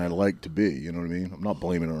drunk than I like to be. You know what I mean? I'm not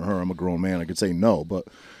blaming it on her. I'm a grown man. I could say no, but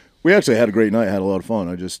we actually had a great night. Had a lot of fun.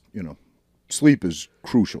 I just, sleep is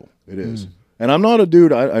crucial. It is. And I'm not a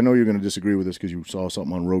dude. I know you're going to disagree with this because you saw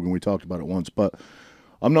something on Rogan. We talked about it once, but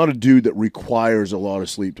I'm not a dude that requires a lot of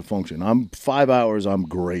sleep to function. I'm 5 hours, I'm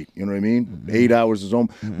great. You know what I mean? Mm-hmm. 8 hours is home.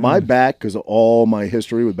 My back, because of all my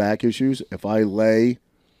history with back issues, if I lay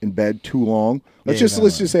in bed too long, let's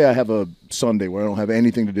just say I have a Sunday where I don't have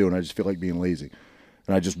anything to do and I just feel like being lazy,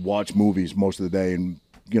 and I just watch movies most of the day and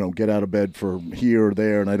get out of bed for here or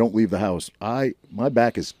there, and I don't leave the house. My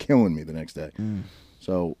back is killing me the next day,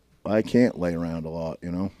 so I can't lay around a lot.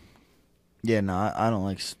 Yeah, no, I don't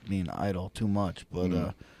like being idle too much,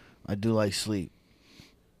 but I do like sleep.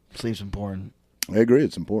 Sleep's important. I agree,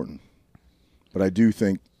 it's important, but I do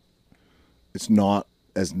think it's not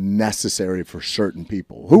as necessary for certain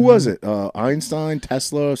people. Who was it? Einstein,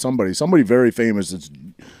 Tesla, somebody very famous that's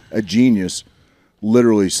a genius,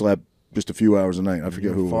 literally slept just a few hours a night. I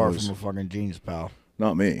forget who it was. Far from a fucking genius, pal.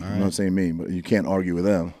 Not me. All I'm right. not saying me, but you can't argue with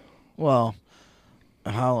them. Well,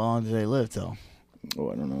 how long did they live till?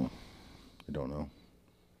 Oh, I don't know. Don't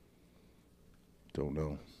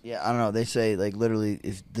know. Yeah, I don't know. They say like literally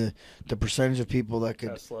is the percentage of people that could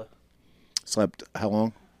Tesla. Slept how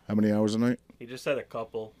long? How many hours a night? He just said a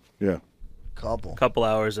couple Yeah. couple.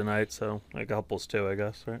 hours a night, so a couple's too, I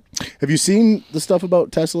guess, right? Have you seen the stuff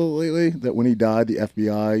about Tesla lately? That when he died, the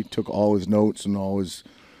FBI took all his notes and all his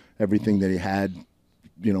everything that he had,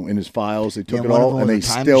 in his files. They took it all, and they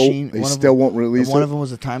still won't release it. One of them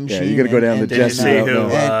was a time machine. Yeah, you got to go down to did you Jesse. see who,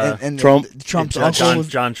 and Trump? Trump's uncle was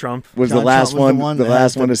John Trump. Was John the last Trump was one the the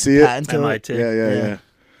last one to see it? patent to MIT. Yeah.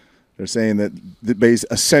 They're saying that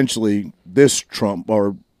essentially this Trump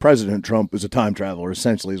or President Trump is a time traveler.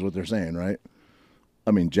 Essentially, is what they're saying, right?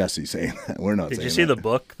 I mean, Jesse's saying that. We're not. Did saying you see that. the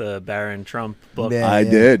book, the Barron Trump book? Yeah. I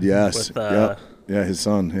did. Yes. With, Yeah, his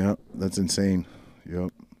son. Yeah, that's insane.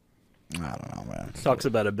 Yep. I don't know, man. Talks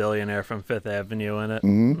about a billionaire from Fifth Avenue in it.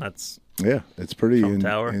 Mm-hmm. That's Yeah, it's pretty Trump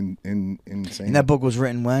Tower. insane. And that book was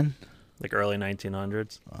written when? like early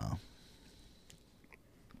 1900s. Wow.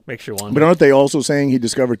 Makes you wonder. But aren't they also saying he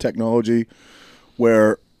discovered technology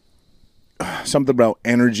where something about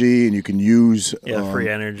energy and you can use free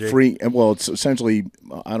energy. Well, it's essentially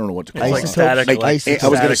I don't know what to call It's it. like static. Like like I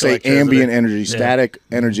was going to say static electricity. ambient energy, Yeah. static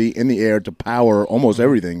energy in the air to power almost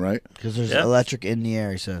everything, right? Because there's Yeah. electric in the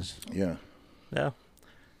air, he says. Yeah. Yeah.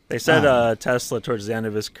 They said Tesla, towards the end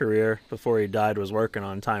of his career, before he died, was working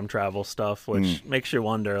on time travel stuff, which makes you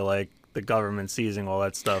wonder, like, the government seizing all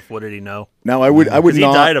that stuff. What did he know? Now I would 'Cause he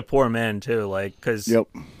not. died a poor man, too, like, because Yep.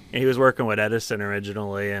 he was working with Edison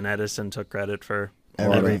originally, and Edison took credit for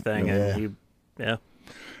everything. Yeah. And he,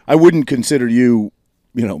 I wouldn't consider you.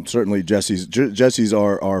 Certainly Jesse's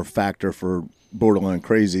our factor for borderline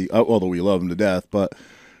crazy. Although we love him to death, but.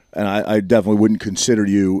 And I definitely wouldn't consider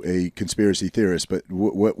you a conspiracy theorist, but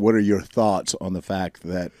what are your thoughts on the fact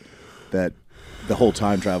that the whole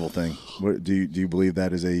time travel thing? Do you believe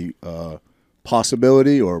that is a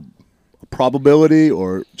possibility or a probability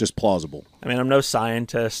or just plausible? I mean, I'm no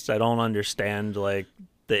scientist. I don't understand, like,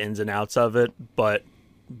 the ins and outs of it, but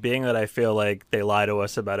being that I feel like they lie to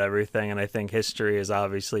us about everything, and I think history is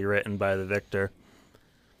obviously written by the victor,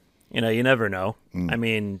 you never know. I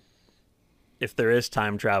mean, if there is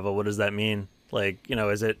time travel, what does that mean? Like,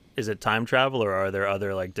 is it time travel, or are there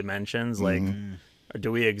other, like, dimensions? Like, or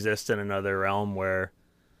do we exist in another realm where,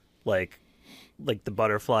 like the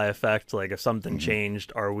butterfly effect, like, if something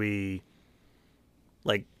changed, are we,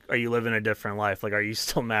 like, are you living a different life? Like, are you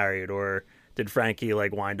still married, or did Frankie,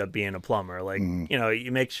 like, wind up being a plumber? Like,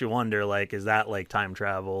 it makes you wonder, like, is that, like, time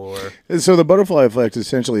travel? Or So the butterfly effect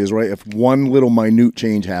essentially is, right, if one little minute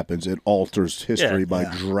change happens, it alters history by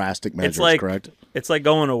drastic measures, correct? It's like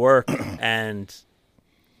going to work and,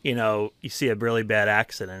 you see a really bad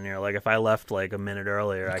accident, and you're like, if I left, like, a minute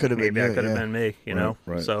earlier, I could have been me,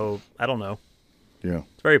 Right. So, I don't know. Yeah.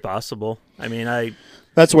 It's very possible. I mean,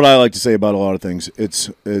 That's what I like to say about a lot of things. It's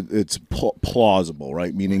plausible,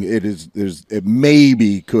 right? Meaning it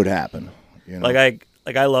maybe could happen.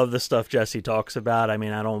 I love the stuff Jesse talks about. I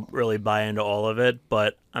mean, I don't really buy into all of it,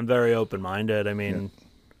 but I'm very open-minded. I mean,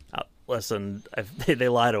 listen, they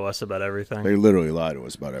lie to us about everything. They literally lie to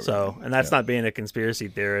us about everything. So, and that's not being a conspiracy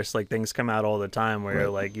theorist. Like, things come out all the time where you're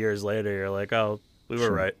like, years later, you're like, oh, we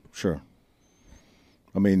were right. Sure.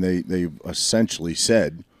 I mean, they essentially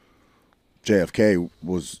said JFK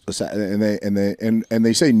was, and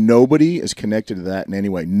they say nobody is connected to that in any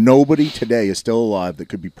way. Nobody today is still alive that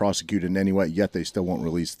could be prosecuted in any way. Yet they still won't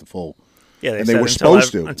release the full. Yeah, and they were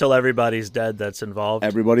supposed to until everybody's dead that's involved.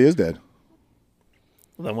 Everybody is dead.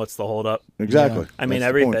 Then what's the holdup? Exactly. I mean, That's the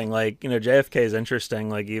everything. point. Like, JFK is interesting.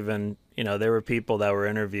 Like, even there were people that were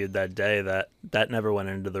interviewed that day that never went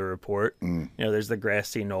into the report. There's the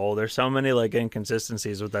grassy knoll. There's so many, like,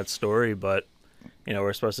 inconsistencies with that story, but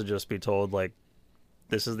we're supposed to just be told, like,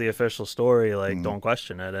 this is the official story. Like, don't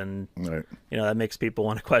question it. And Right. that makes people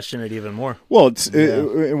want to question it even more. Well,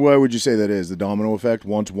 why would you say that is? The domino effect?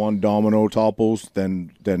 Once one domino topples,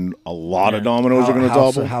 then a lot of dominoes are going to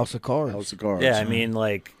topple? House of Cards. House of Cards. Yeah, I mean,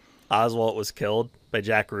 like, Oswald was killed by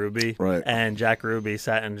Jack Ruby. Right. And Jack Ruby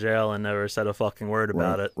sat in jail and never said a fucking word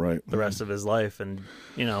about it. Right. The rest of his life. And,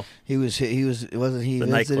 He was wasn't he The visited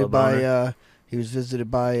nightclub by owner. he was visited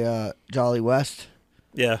by Jolly West.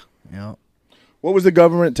 yeah. Yeah. What was the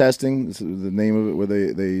government testing? This is the name of it where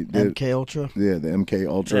they did MK Ultra. Yeah, the MK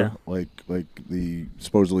Ultra, like the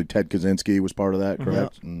supposedly Ted Kaczynski was part of that,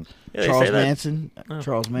 correct? And Yeah, they Charles say that. Manson.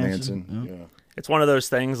 Charles Manson. Manson, Yeah. yeah. It's one of those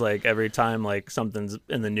things, like, every time, like, something's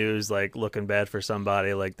in the news, like, looking bad for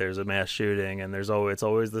somebody, like, there's a mass shooting, and it's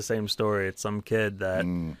always the same story. It's some kid that,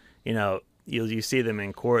 you see them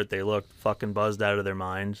in court, they look fucking buzzed out of their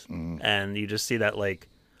minds, and you just see that, like,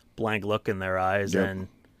 blank look in their eyes, Yep. and,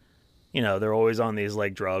 they're always on these,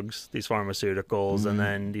 like, drugs, these pharmaceuticals, and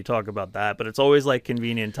then you talk about that, but it's always, like,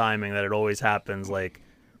 convenient timing that it always happens, like,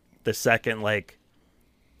 the second, like,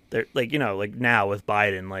 they're like, like now with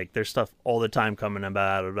Biden, like there's stuff all the time coming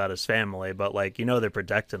about his family, but like, they're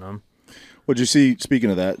protecting him. What'd you see? Speaking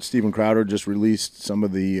of that, Steven Crowder just released some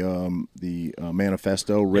of the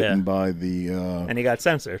manifesto written by the And he got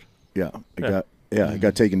censored. it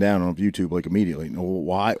got taken down on YouTube like immediately. No,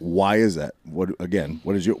 why is that? What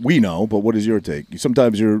is your, we know, but what is your take?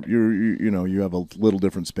 Sometimes you have a little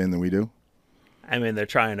different spin than we do. I mean, they're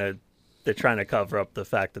trying to cover up the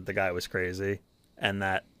fact that the guy was crazy and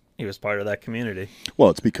that he was part of that community.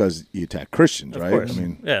 Well, it's because he attacked Christians, Of right? course. I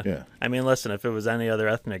mean, yeah. I mean, listen, if it was any other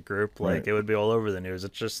ethnic group, like Right. it would be all over the news.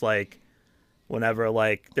 It's just like whenever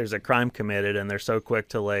like there's a crime committed and they're so quick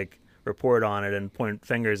to like report on it and point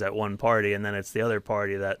fingers at one party, and then it's the other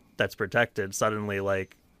party that's protected. Suddenly,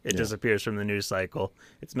 like it disappears from the news cycle.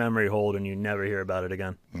 It's memory hold, and you never hear about it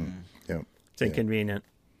again. Yeah, It's inconvenient.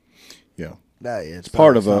 yeah. It's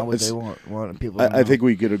part of not what it's- they want people to I know. think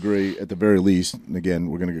we could agree at the very least, and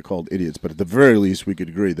again, we're going to get called idiots, but at the very least, we could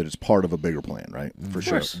agree that it's part of a bigger plan, right? For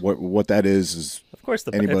sure. course. What that is Of course,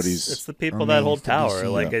 anybody's. it's the people that hold remains to be power.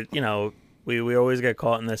 seen. Like we always get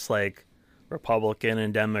caught in this like Republican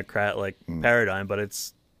and Democrat like paradigm, but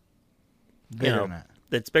it's Bigger than that.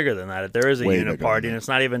 it's bigger than that. There is a Way bigger uniparty, than and it's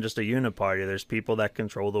not even just a uniparty. There's people that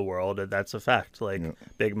control the world, and that's a fact. Like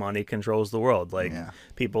big money controls the world. Like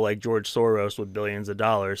people like George Soros with billions of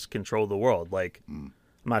dollars control the world. Like I'm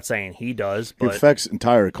not saying he does, it but affects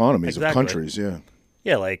entire economies of Exactly. countries. Yeah,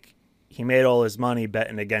 yeah, like he made all his money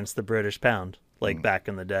betting against the British pound, like back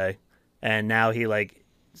in the day, and now he like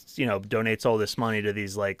donates all this money to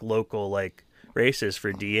these like local like races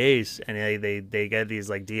for DAs, and they get these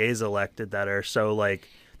like DAs elected that are so like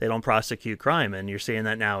they don't prosecute crime, and you're seeing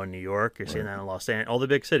that now in New York, you're seeing that in Los Angeles, all the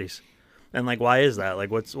big cities, and like why is that? Like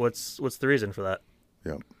what's the reason for that?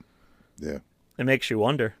 yeah. It makes you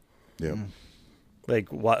wonder. Yeah. Like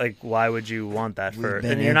why would you want that for? We've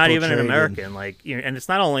been And you're not even an infiltrated. American. Like, and it's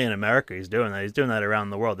not only in America he's doing that. He's doing that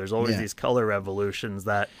around the world. There's always Yeah. these color revolutions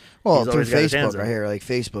that. Well, he's through always got his hands Facebook, I in. hear like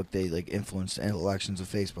Facebook, they like influence elections of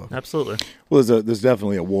Facebook. Absolutely. Well, there's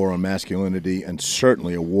definitely a war on masculinity and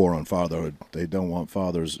certainly a war on fatherhood. They don't want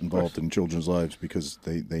fathers involved in children's lives because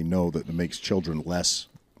they know that it makes children less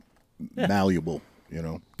malleable.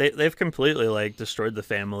 They've completely like destroyed the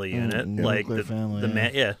family unit, the like nuclear family,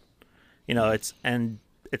 man,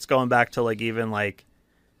 it's going back to like even like,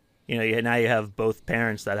 now you have both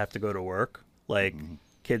parents that have to go to work, like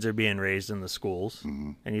kids are being raised in the schools,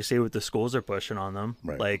 and you see what the schools are pushing on them,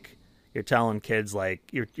 Right. like you're telling kids like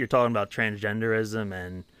you're talking about transgenderism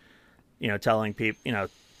and telling people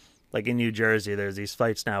like in New Jersey there's these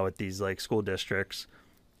fights now with these like school districts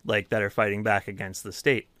like that are fighting back against the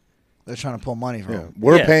state. They're trying to pull money from Yeah, them.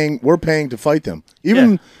 we're Yeah. paying to fight them.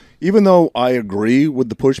 Even though I agree with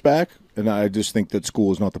the pushback, and I just think that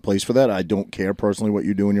school is not the place for that. I don't care personally what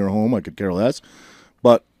you do in your home. I could care less.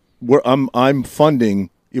 But I'm funding,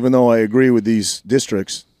 even though I agree with these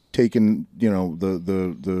districts taking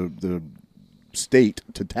the state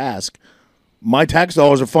to task. My tax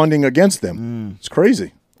dollars are funding against them. It's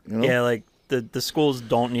crazy. Yeah, like the schools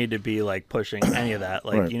don't need to be like pushing any of that.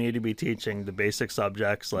 Like Right. you need to be teaching the basic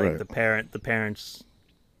subjects, like Right. the parents,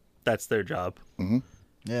 that's their job.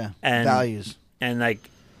 Yeah, And- values. And like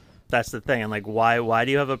that's the thing. And like why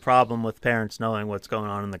do you have a problem with parents knowing what's going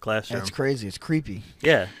on in the classroom? It's crazy. It's creepy.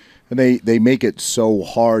 Yeah. And they make it so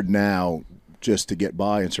hard now just to get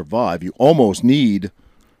by and survive. You almost need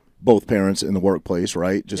both parents in the workplace,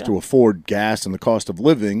 right? Just to afford gas and the cost of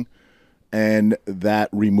living. And that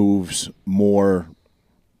removes more,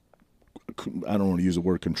 I don't want to use the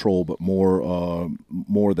word control, but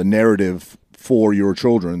more the narrative for your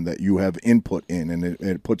children that you have input in, and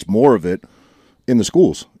it puts more of it in the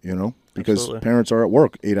schools, because Absolutely. parents are at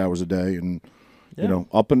work 8 hours a day, and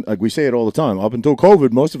like we say it all the time, up until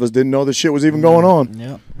COVID, most of us didn't know this shit was even going on.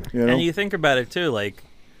 Yeah. And you think about it too, like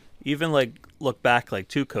even like look back like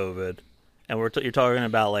to COVID, and you're talking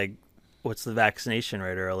about like what's the vaccination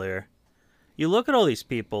rate earlier. You look at all these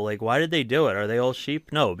people, like why did they do it? Are they all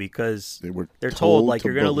sheep? No, because they're told like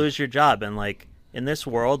you're going to lose your job, and like in this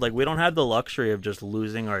world, like we don't have the luxury of just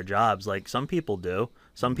losing our jobs. Like some people do.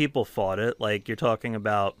 Some people fought it. Like you're talking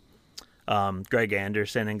about Greg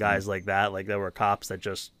Anderson and guys like that. Like there were cops that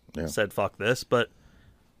just said fuck this, but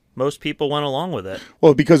most people went along with it.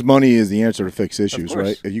 Well, because money is the answer to fix issues,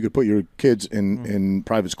 right? If you could put your kids in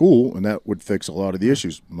private school, and that would fix a lot of the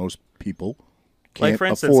issues. Most people can't, like for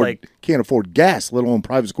instance, can't afford gas, let alone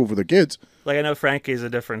private school for their kids. Like I know Frankie's a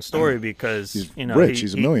different story because he's rich.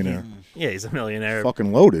 He's a millionaire. He's a millionaire.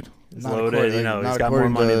 Fucking loaded. He's loaded. He's got more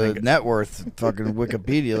money than net worth. Fucking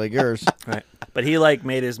Wikipedia like yours. Right. But he like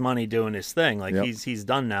made his money doing his thing. Like he's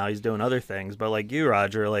done now. He's doing other things. But like you,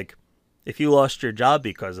 Roger, like if you lost your job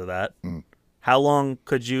because of that, how long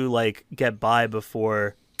could you like get by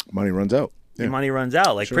before money runs out? Your money runs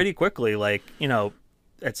out like pretty quickly. Like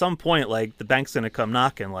at some point, like the bank's gonna come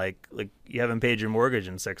knocking. Like you haven't paid your mortgage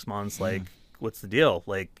in 6 months. Like what's the deal?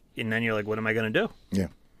 Like and then you're like, what am I gonna do? Yeah.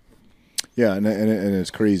 Yeah, and it's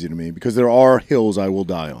crazy to me because there are hills I will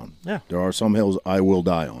die on. Yeah. There are some hills I will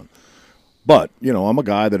die on. But, I'm a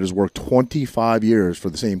guy that has worked 25 years for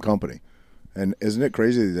the same company. And isn't it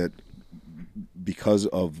crazy that because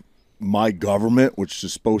of my government, which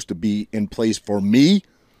is supposed to be in place for me,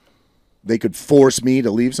 they could force me to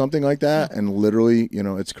leave something like that? And literally,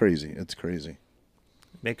 it's crazy. It's crazy.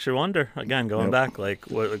 Makes you wonder. Again, going back,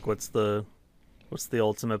 what's the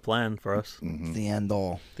ultimate plan for us? Mm-hmm. The end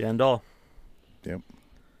all. The end all. Yep.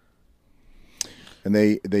 And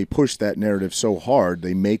they push that narrative so hard,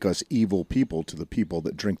 they make us evil people to the people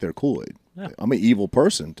that drink their Kool-Aid. Yeah. I'm an evil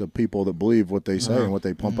person to people that believe what they say and what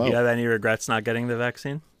they pump out. You have any regrets not getting the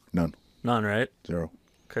vaccine? None. None, right? Zero.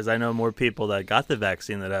 Because I know more people that got the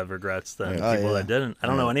vaccine that have regrets than people that didn't. I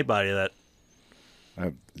don't know anybody that. I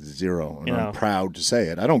have zero, and I'm proud to say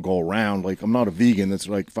it. I don't go around like I'm not a vegan that's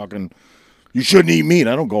like fucking, you shouldn't eat meat.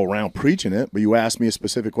 I don't go around preaching it, but you ask me a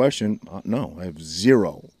specific question. No, I have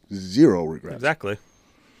zero regrets. Exactly.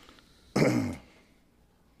 And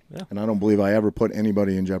I don't believe I ever put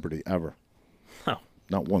anybody in jeopardy, ever. No.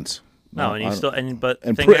 Not once. No, and you still,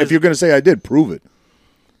 if you're going to say I did, prove it.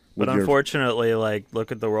 But unfortunately, like,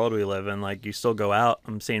 look at the world we live in. Like, you still go out.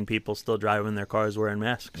 I'm seeing people still driving their cars wearing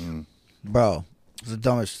masks. Bro, it's the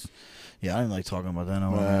dumbest. Yeah, I don't like talking about that.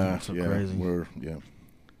 No, it's so crazy.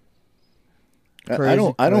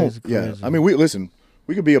 I mean,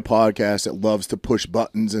 we could be a podcast that loves to push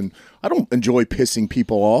buttons, and I don't enjoy pissing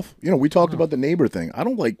people off. We talked about the neighbor thing. I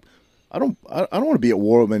don't want to be at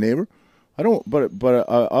war with my neighbor. I don't, but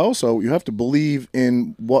I also, you have to believe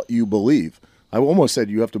in what you believe. I almost said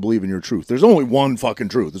you have to believe in your truth. There's only one fucking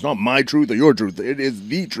truth. It's not my truth or your truth. It is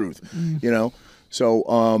the truth,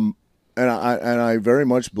 So, and I very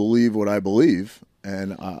much believe what I believe,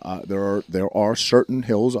 and there are certain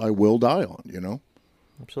hills I will die on.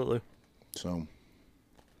 Absolutely. So.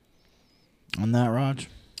 On that, Raj.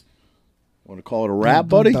 Want to call it a wrap,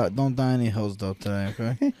 buddy? Don't die any hills though today,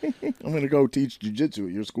 okay? I'm going to go teach jiu-jitsu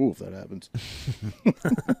at your school if that happens.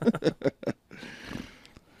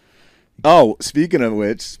 Oh, speaking of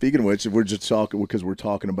which, we're just talking because we're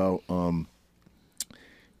talking about,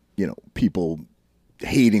 people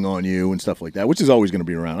hating on you and stuff like that, which is always going to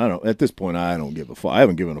be around. At this point, I don't give a fuck. I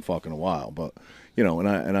haven't given a fuck in a while, but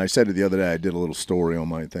and I said it the other day. I did a little story on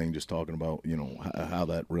my thing, just talking about how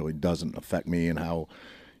that really doesn't affect me and how.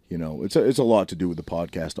 It's a lot to do with the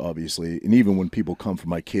podcast, obviously, and even when people come for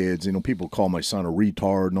my kids, people call my son a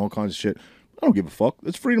retard and all kinds of shit. I don't give a fuck.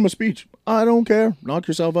 It's freedom of speech. I don't care. Knock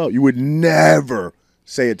yourself out. You would never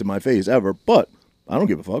say it to my face, ever, but I don't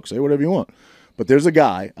give a fuck. Say whatever you want. But there's a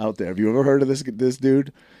guy out there. Have you ever heard of this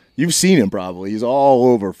dude? You've seen him probably. He's all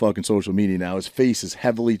over fucking social media now. His face is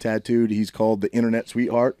heavily tattooed. He's called the Internet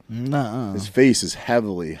Sweetheart. Nuh-uh. His face is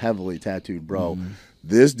heavily tattooed, bro.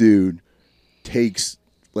 This dude takes,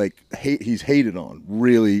 he's hated on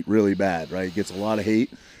really, really bad, right? He gets a lot of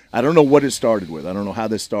hate. I don't know what it started with. I don't know how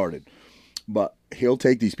this started. But he'll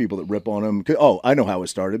take these people that rip on him. Oh, I know how it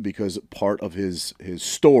started because part of his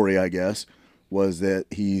story, I guess, was that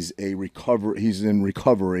he's in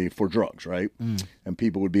recovery for drugs, right? And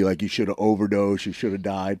people would be like, you should have overdosed, you should have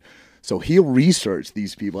died. So he'll research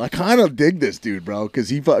these people. I kind of dig this dude, bro,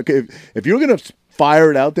 because if you're going to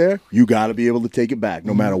fire it out there, you got to be able to take it back,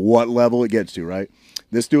 no matter what level it gets to, right?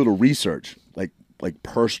 This dude will research like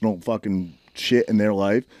personal fucking shit in their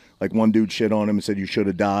life. Like one dude shit on him and said you should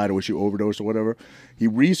have died or wish you overdosed or whatever. He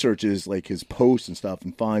researches like his posts and stuff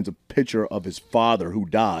and finds a picture of his father who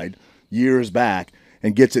died years back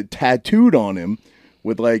and gets it tattooed on him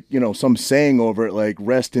with like, you know, some saying over it like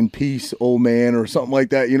rest in peace, old man, or something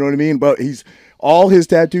like that. You know what I mean? But he's all his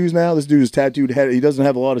tattoos now. This dude is tattooed head. He doesn't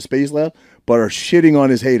have a lot of space left, but are shitting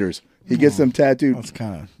on his haters. He gets them tattooed. That's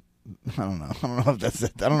kind of. I don't know. I don't know if that's.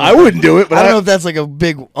 I don't know. I wouldn't do it, but I don't know if that's like a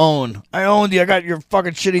big own. I owned you. I got your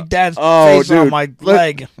fucking shitty dad's face dude, on my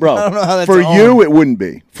leg, bro. I don't know how that's for a you, own. it wouldn't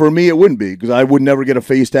be. For me, it wouldn't be because I would never get a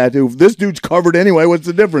face tattoo. If this dude's covered anyway, what's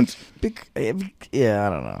the difference? Yeah, I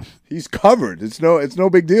don't know. He's covered. It's no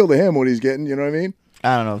big deal to him what he's getting. You know what I mean?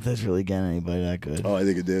 I don't know if that's really getting anybody that good. Oh, I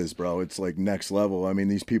think it is, bro. It's like next level. I mean,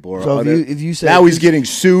 these people are. So if you say now he's getting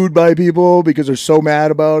sued by people because they're so mad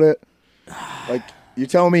about it. Like you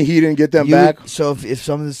telling me he didn't get them back? So if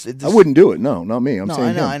some of this, I wouldn't do it. No, not me. I'm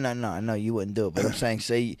saying him. I know you wouldn't do it, but I'm saying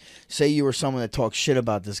say you were someone that talks shit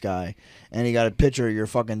about this guy, and he got a picture of your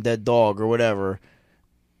fucking dead dog or whatever,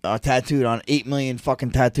 tattooed on 8 million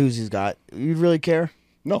fucking tattoos he's got. You'd really care?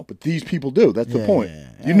 No, but these people do. That's the point.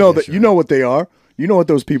 Yeah. You know that. You know what they are. You know what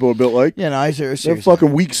those people are built like. Yeah, no, I see. They're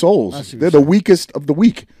fucking weak souls. They're the weakest of the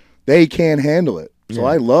weak. They can't handle it. So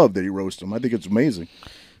I love that he roasts them. I think it's amazing.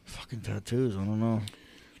 Fucking tattoos. I don't know.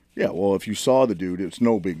 Yeah, well, if you saw the dude, it's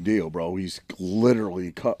no big deal, bro. He's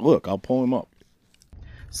literally cut. Look, I'll pull him up.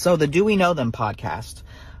 So the Do We Know Them podcast,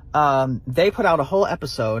 they put out a whole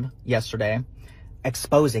episode yesterday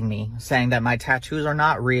exposing me, saying that my tattoos are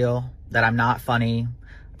not real, that I'm not funny,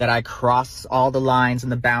 that I cross all the lines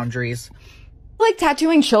and the boundaries. Like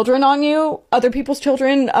tattooing children on you, other people's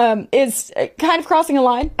children, is kind of crossing a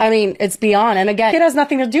line. I mean, it's beyond, and again, it has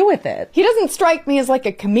nothing to do with it. He doesn't strike me as like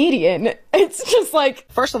a comedian. It's just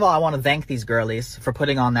like... First of all, I want to thank these girlies for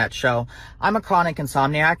putting on that show. I'm a chronic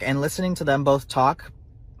insomniac, and listening to them both talk,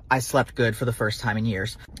 I slept good for the first time in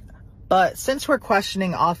years. But since we're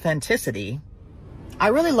questioning authenticity, I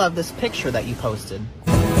really love this picture that you posted.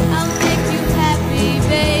 I'll make you happy,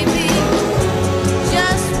 baby.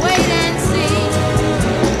 Just wait and see.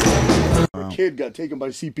 Her kid got taken by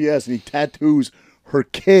CPS and he tattoos her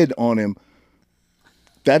kid on him.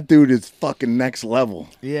 That dude is fucking next level.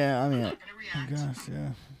 Yeah, I mean, I guess, yeah.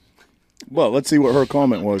 Well, let's see what her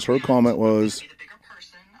comment was. Her comment was,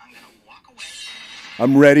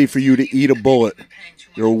 I'm ready for you to eat a bullet.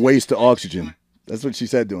 You're a waste of oxygen. That's what she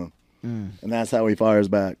said to him. And that's how he fires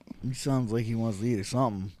back. He sounds like he wants to eat or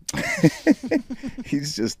something.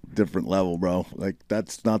 He's just different level, bro. Like,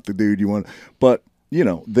 that's not the dude you want. But, you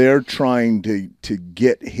know, they're trying to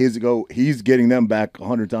get his go. He's getting them back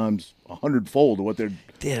 100 times, 100-fold of what they're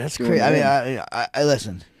Yeah, that's doing crazy. to I mean, him. I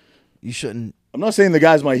listen. You shouldn't. I'm not saying the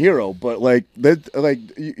guy's my hero, but like that, like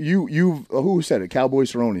you who said it? Cowboy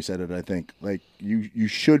Cerrone said it, I think. Like you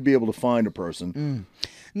should be able to find a person.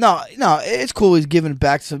 No, it's cool. He's giving it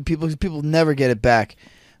back to some people. People never get it back.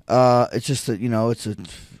 It's just that, you know, it's an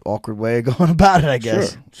awkward way of going about it, I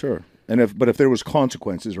guess. Sure. And if there was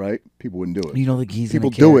consequences, right? People wouldn't do it. You don't think he's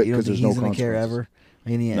people gonna care? do it You don't because think there's no he's gonna care consequences. ever?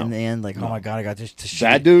 In the end, like, oh my god, I got this.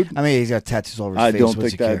 That dude? I mean, he's got tattoos all over his I face. don't What's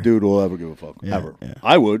think he that care? dude will ever give a fuck ever. Yeah.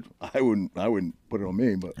 I wouldn't put it on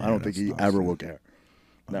me, but I don't think he that's ever will care.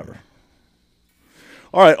 Never.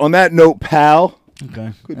 All right. On that note, pal.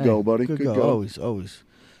 Okay. Good go, buddy. Good Good go. go. Always.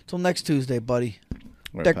 Till next Tuesday, buddy.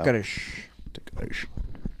 All right, pal. Dekarish.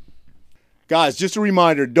 Guys, just a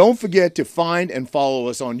reminder, don't forget to find and follow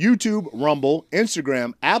us on YouTube, Rumble,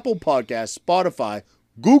 Instagram, Apple Podcasts, Spotify,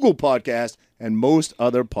 Google Podcasts, and most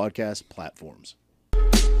other podcast platforms.